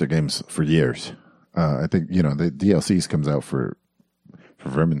support their games for years. I think the DLCs comes out for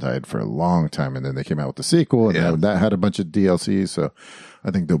Vermintide for a long time, and then they came out with the sequel, and that had a bunch of DLCs. So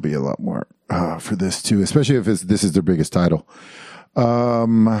I think there'll be a lot more for this too, especially if this is their biggest title. So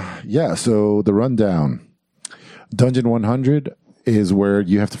the rundown: Dungeon 100 is where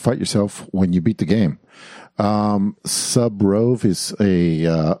you have to fight yourself when you beat the game. Sub Rove is a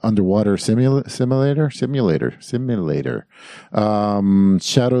underwater simulator.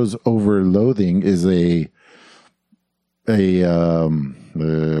 Shadows over Loathing is a what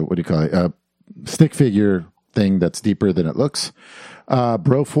do you call it? A stick figure thing that's deeper than it looks.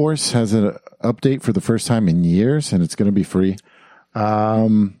 Broforce has an update for the first time in years, and it's going to be free.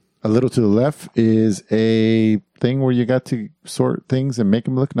 A little to the left is a thing where you got to sort things and make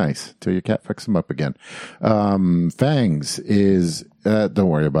them look nice till your cat fucks them up again. Fangs is, don't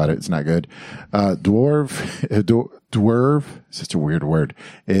worry about it. It's not good. Dwarve, such a weird word,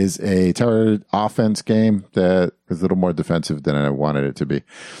 is a tower offense game that is a little more defensive than I wanted it to be.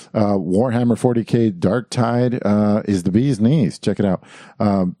 Warhammer 40K Dark Tide is the bee's knees. Check it out.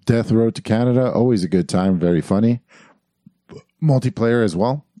 Death Road to Canada, always a good time, very funny. Multiplayer as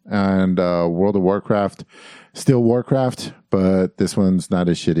well. And World of Warcraft, still Warcraft, but this one's not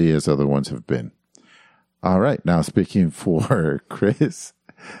as shitty as other ones have been. All right, now speaking for Chris,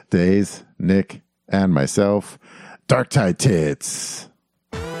 Days, Nick, and myself, Dark Tide Tits.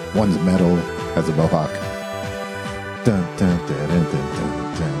 One's metal, has a mohawk. Dun, dun, dun, dun, dun,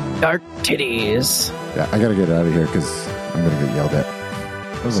 dun, dun. Dark titties. Yeah, I gotta get out of here because I'm gonna get yelled at.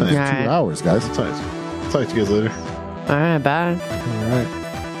 That was like 2 hours, guys. Talk to you guys later. All right, bye. All right.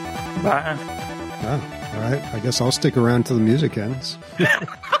 Bye. Oh, all right. I guess I'll stick around till the music ends.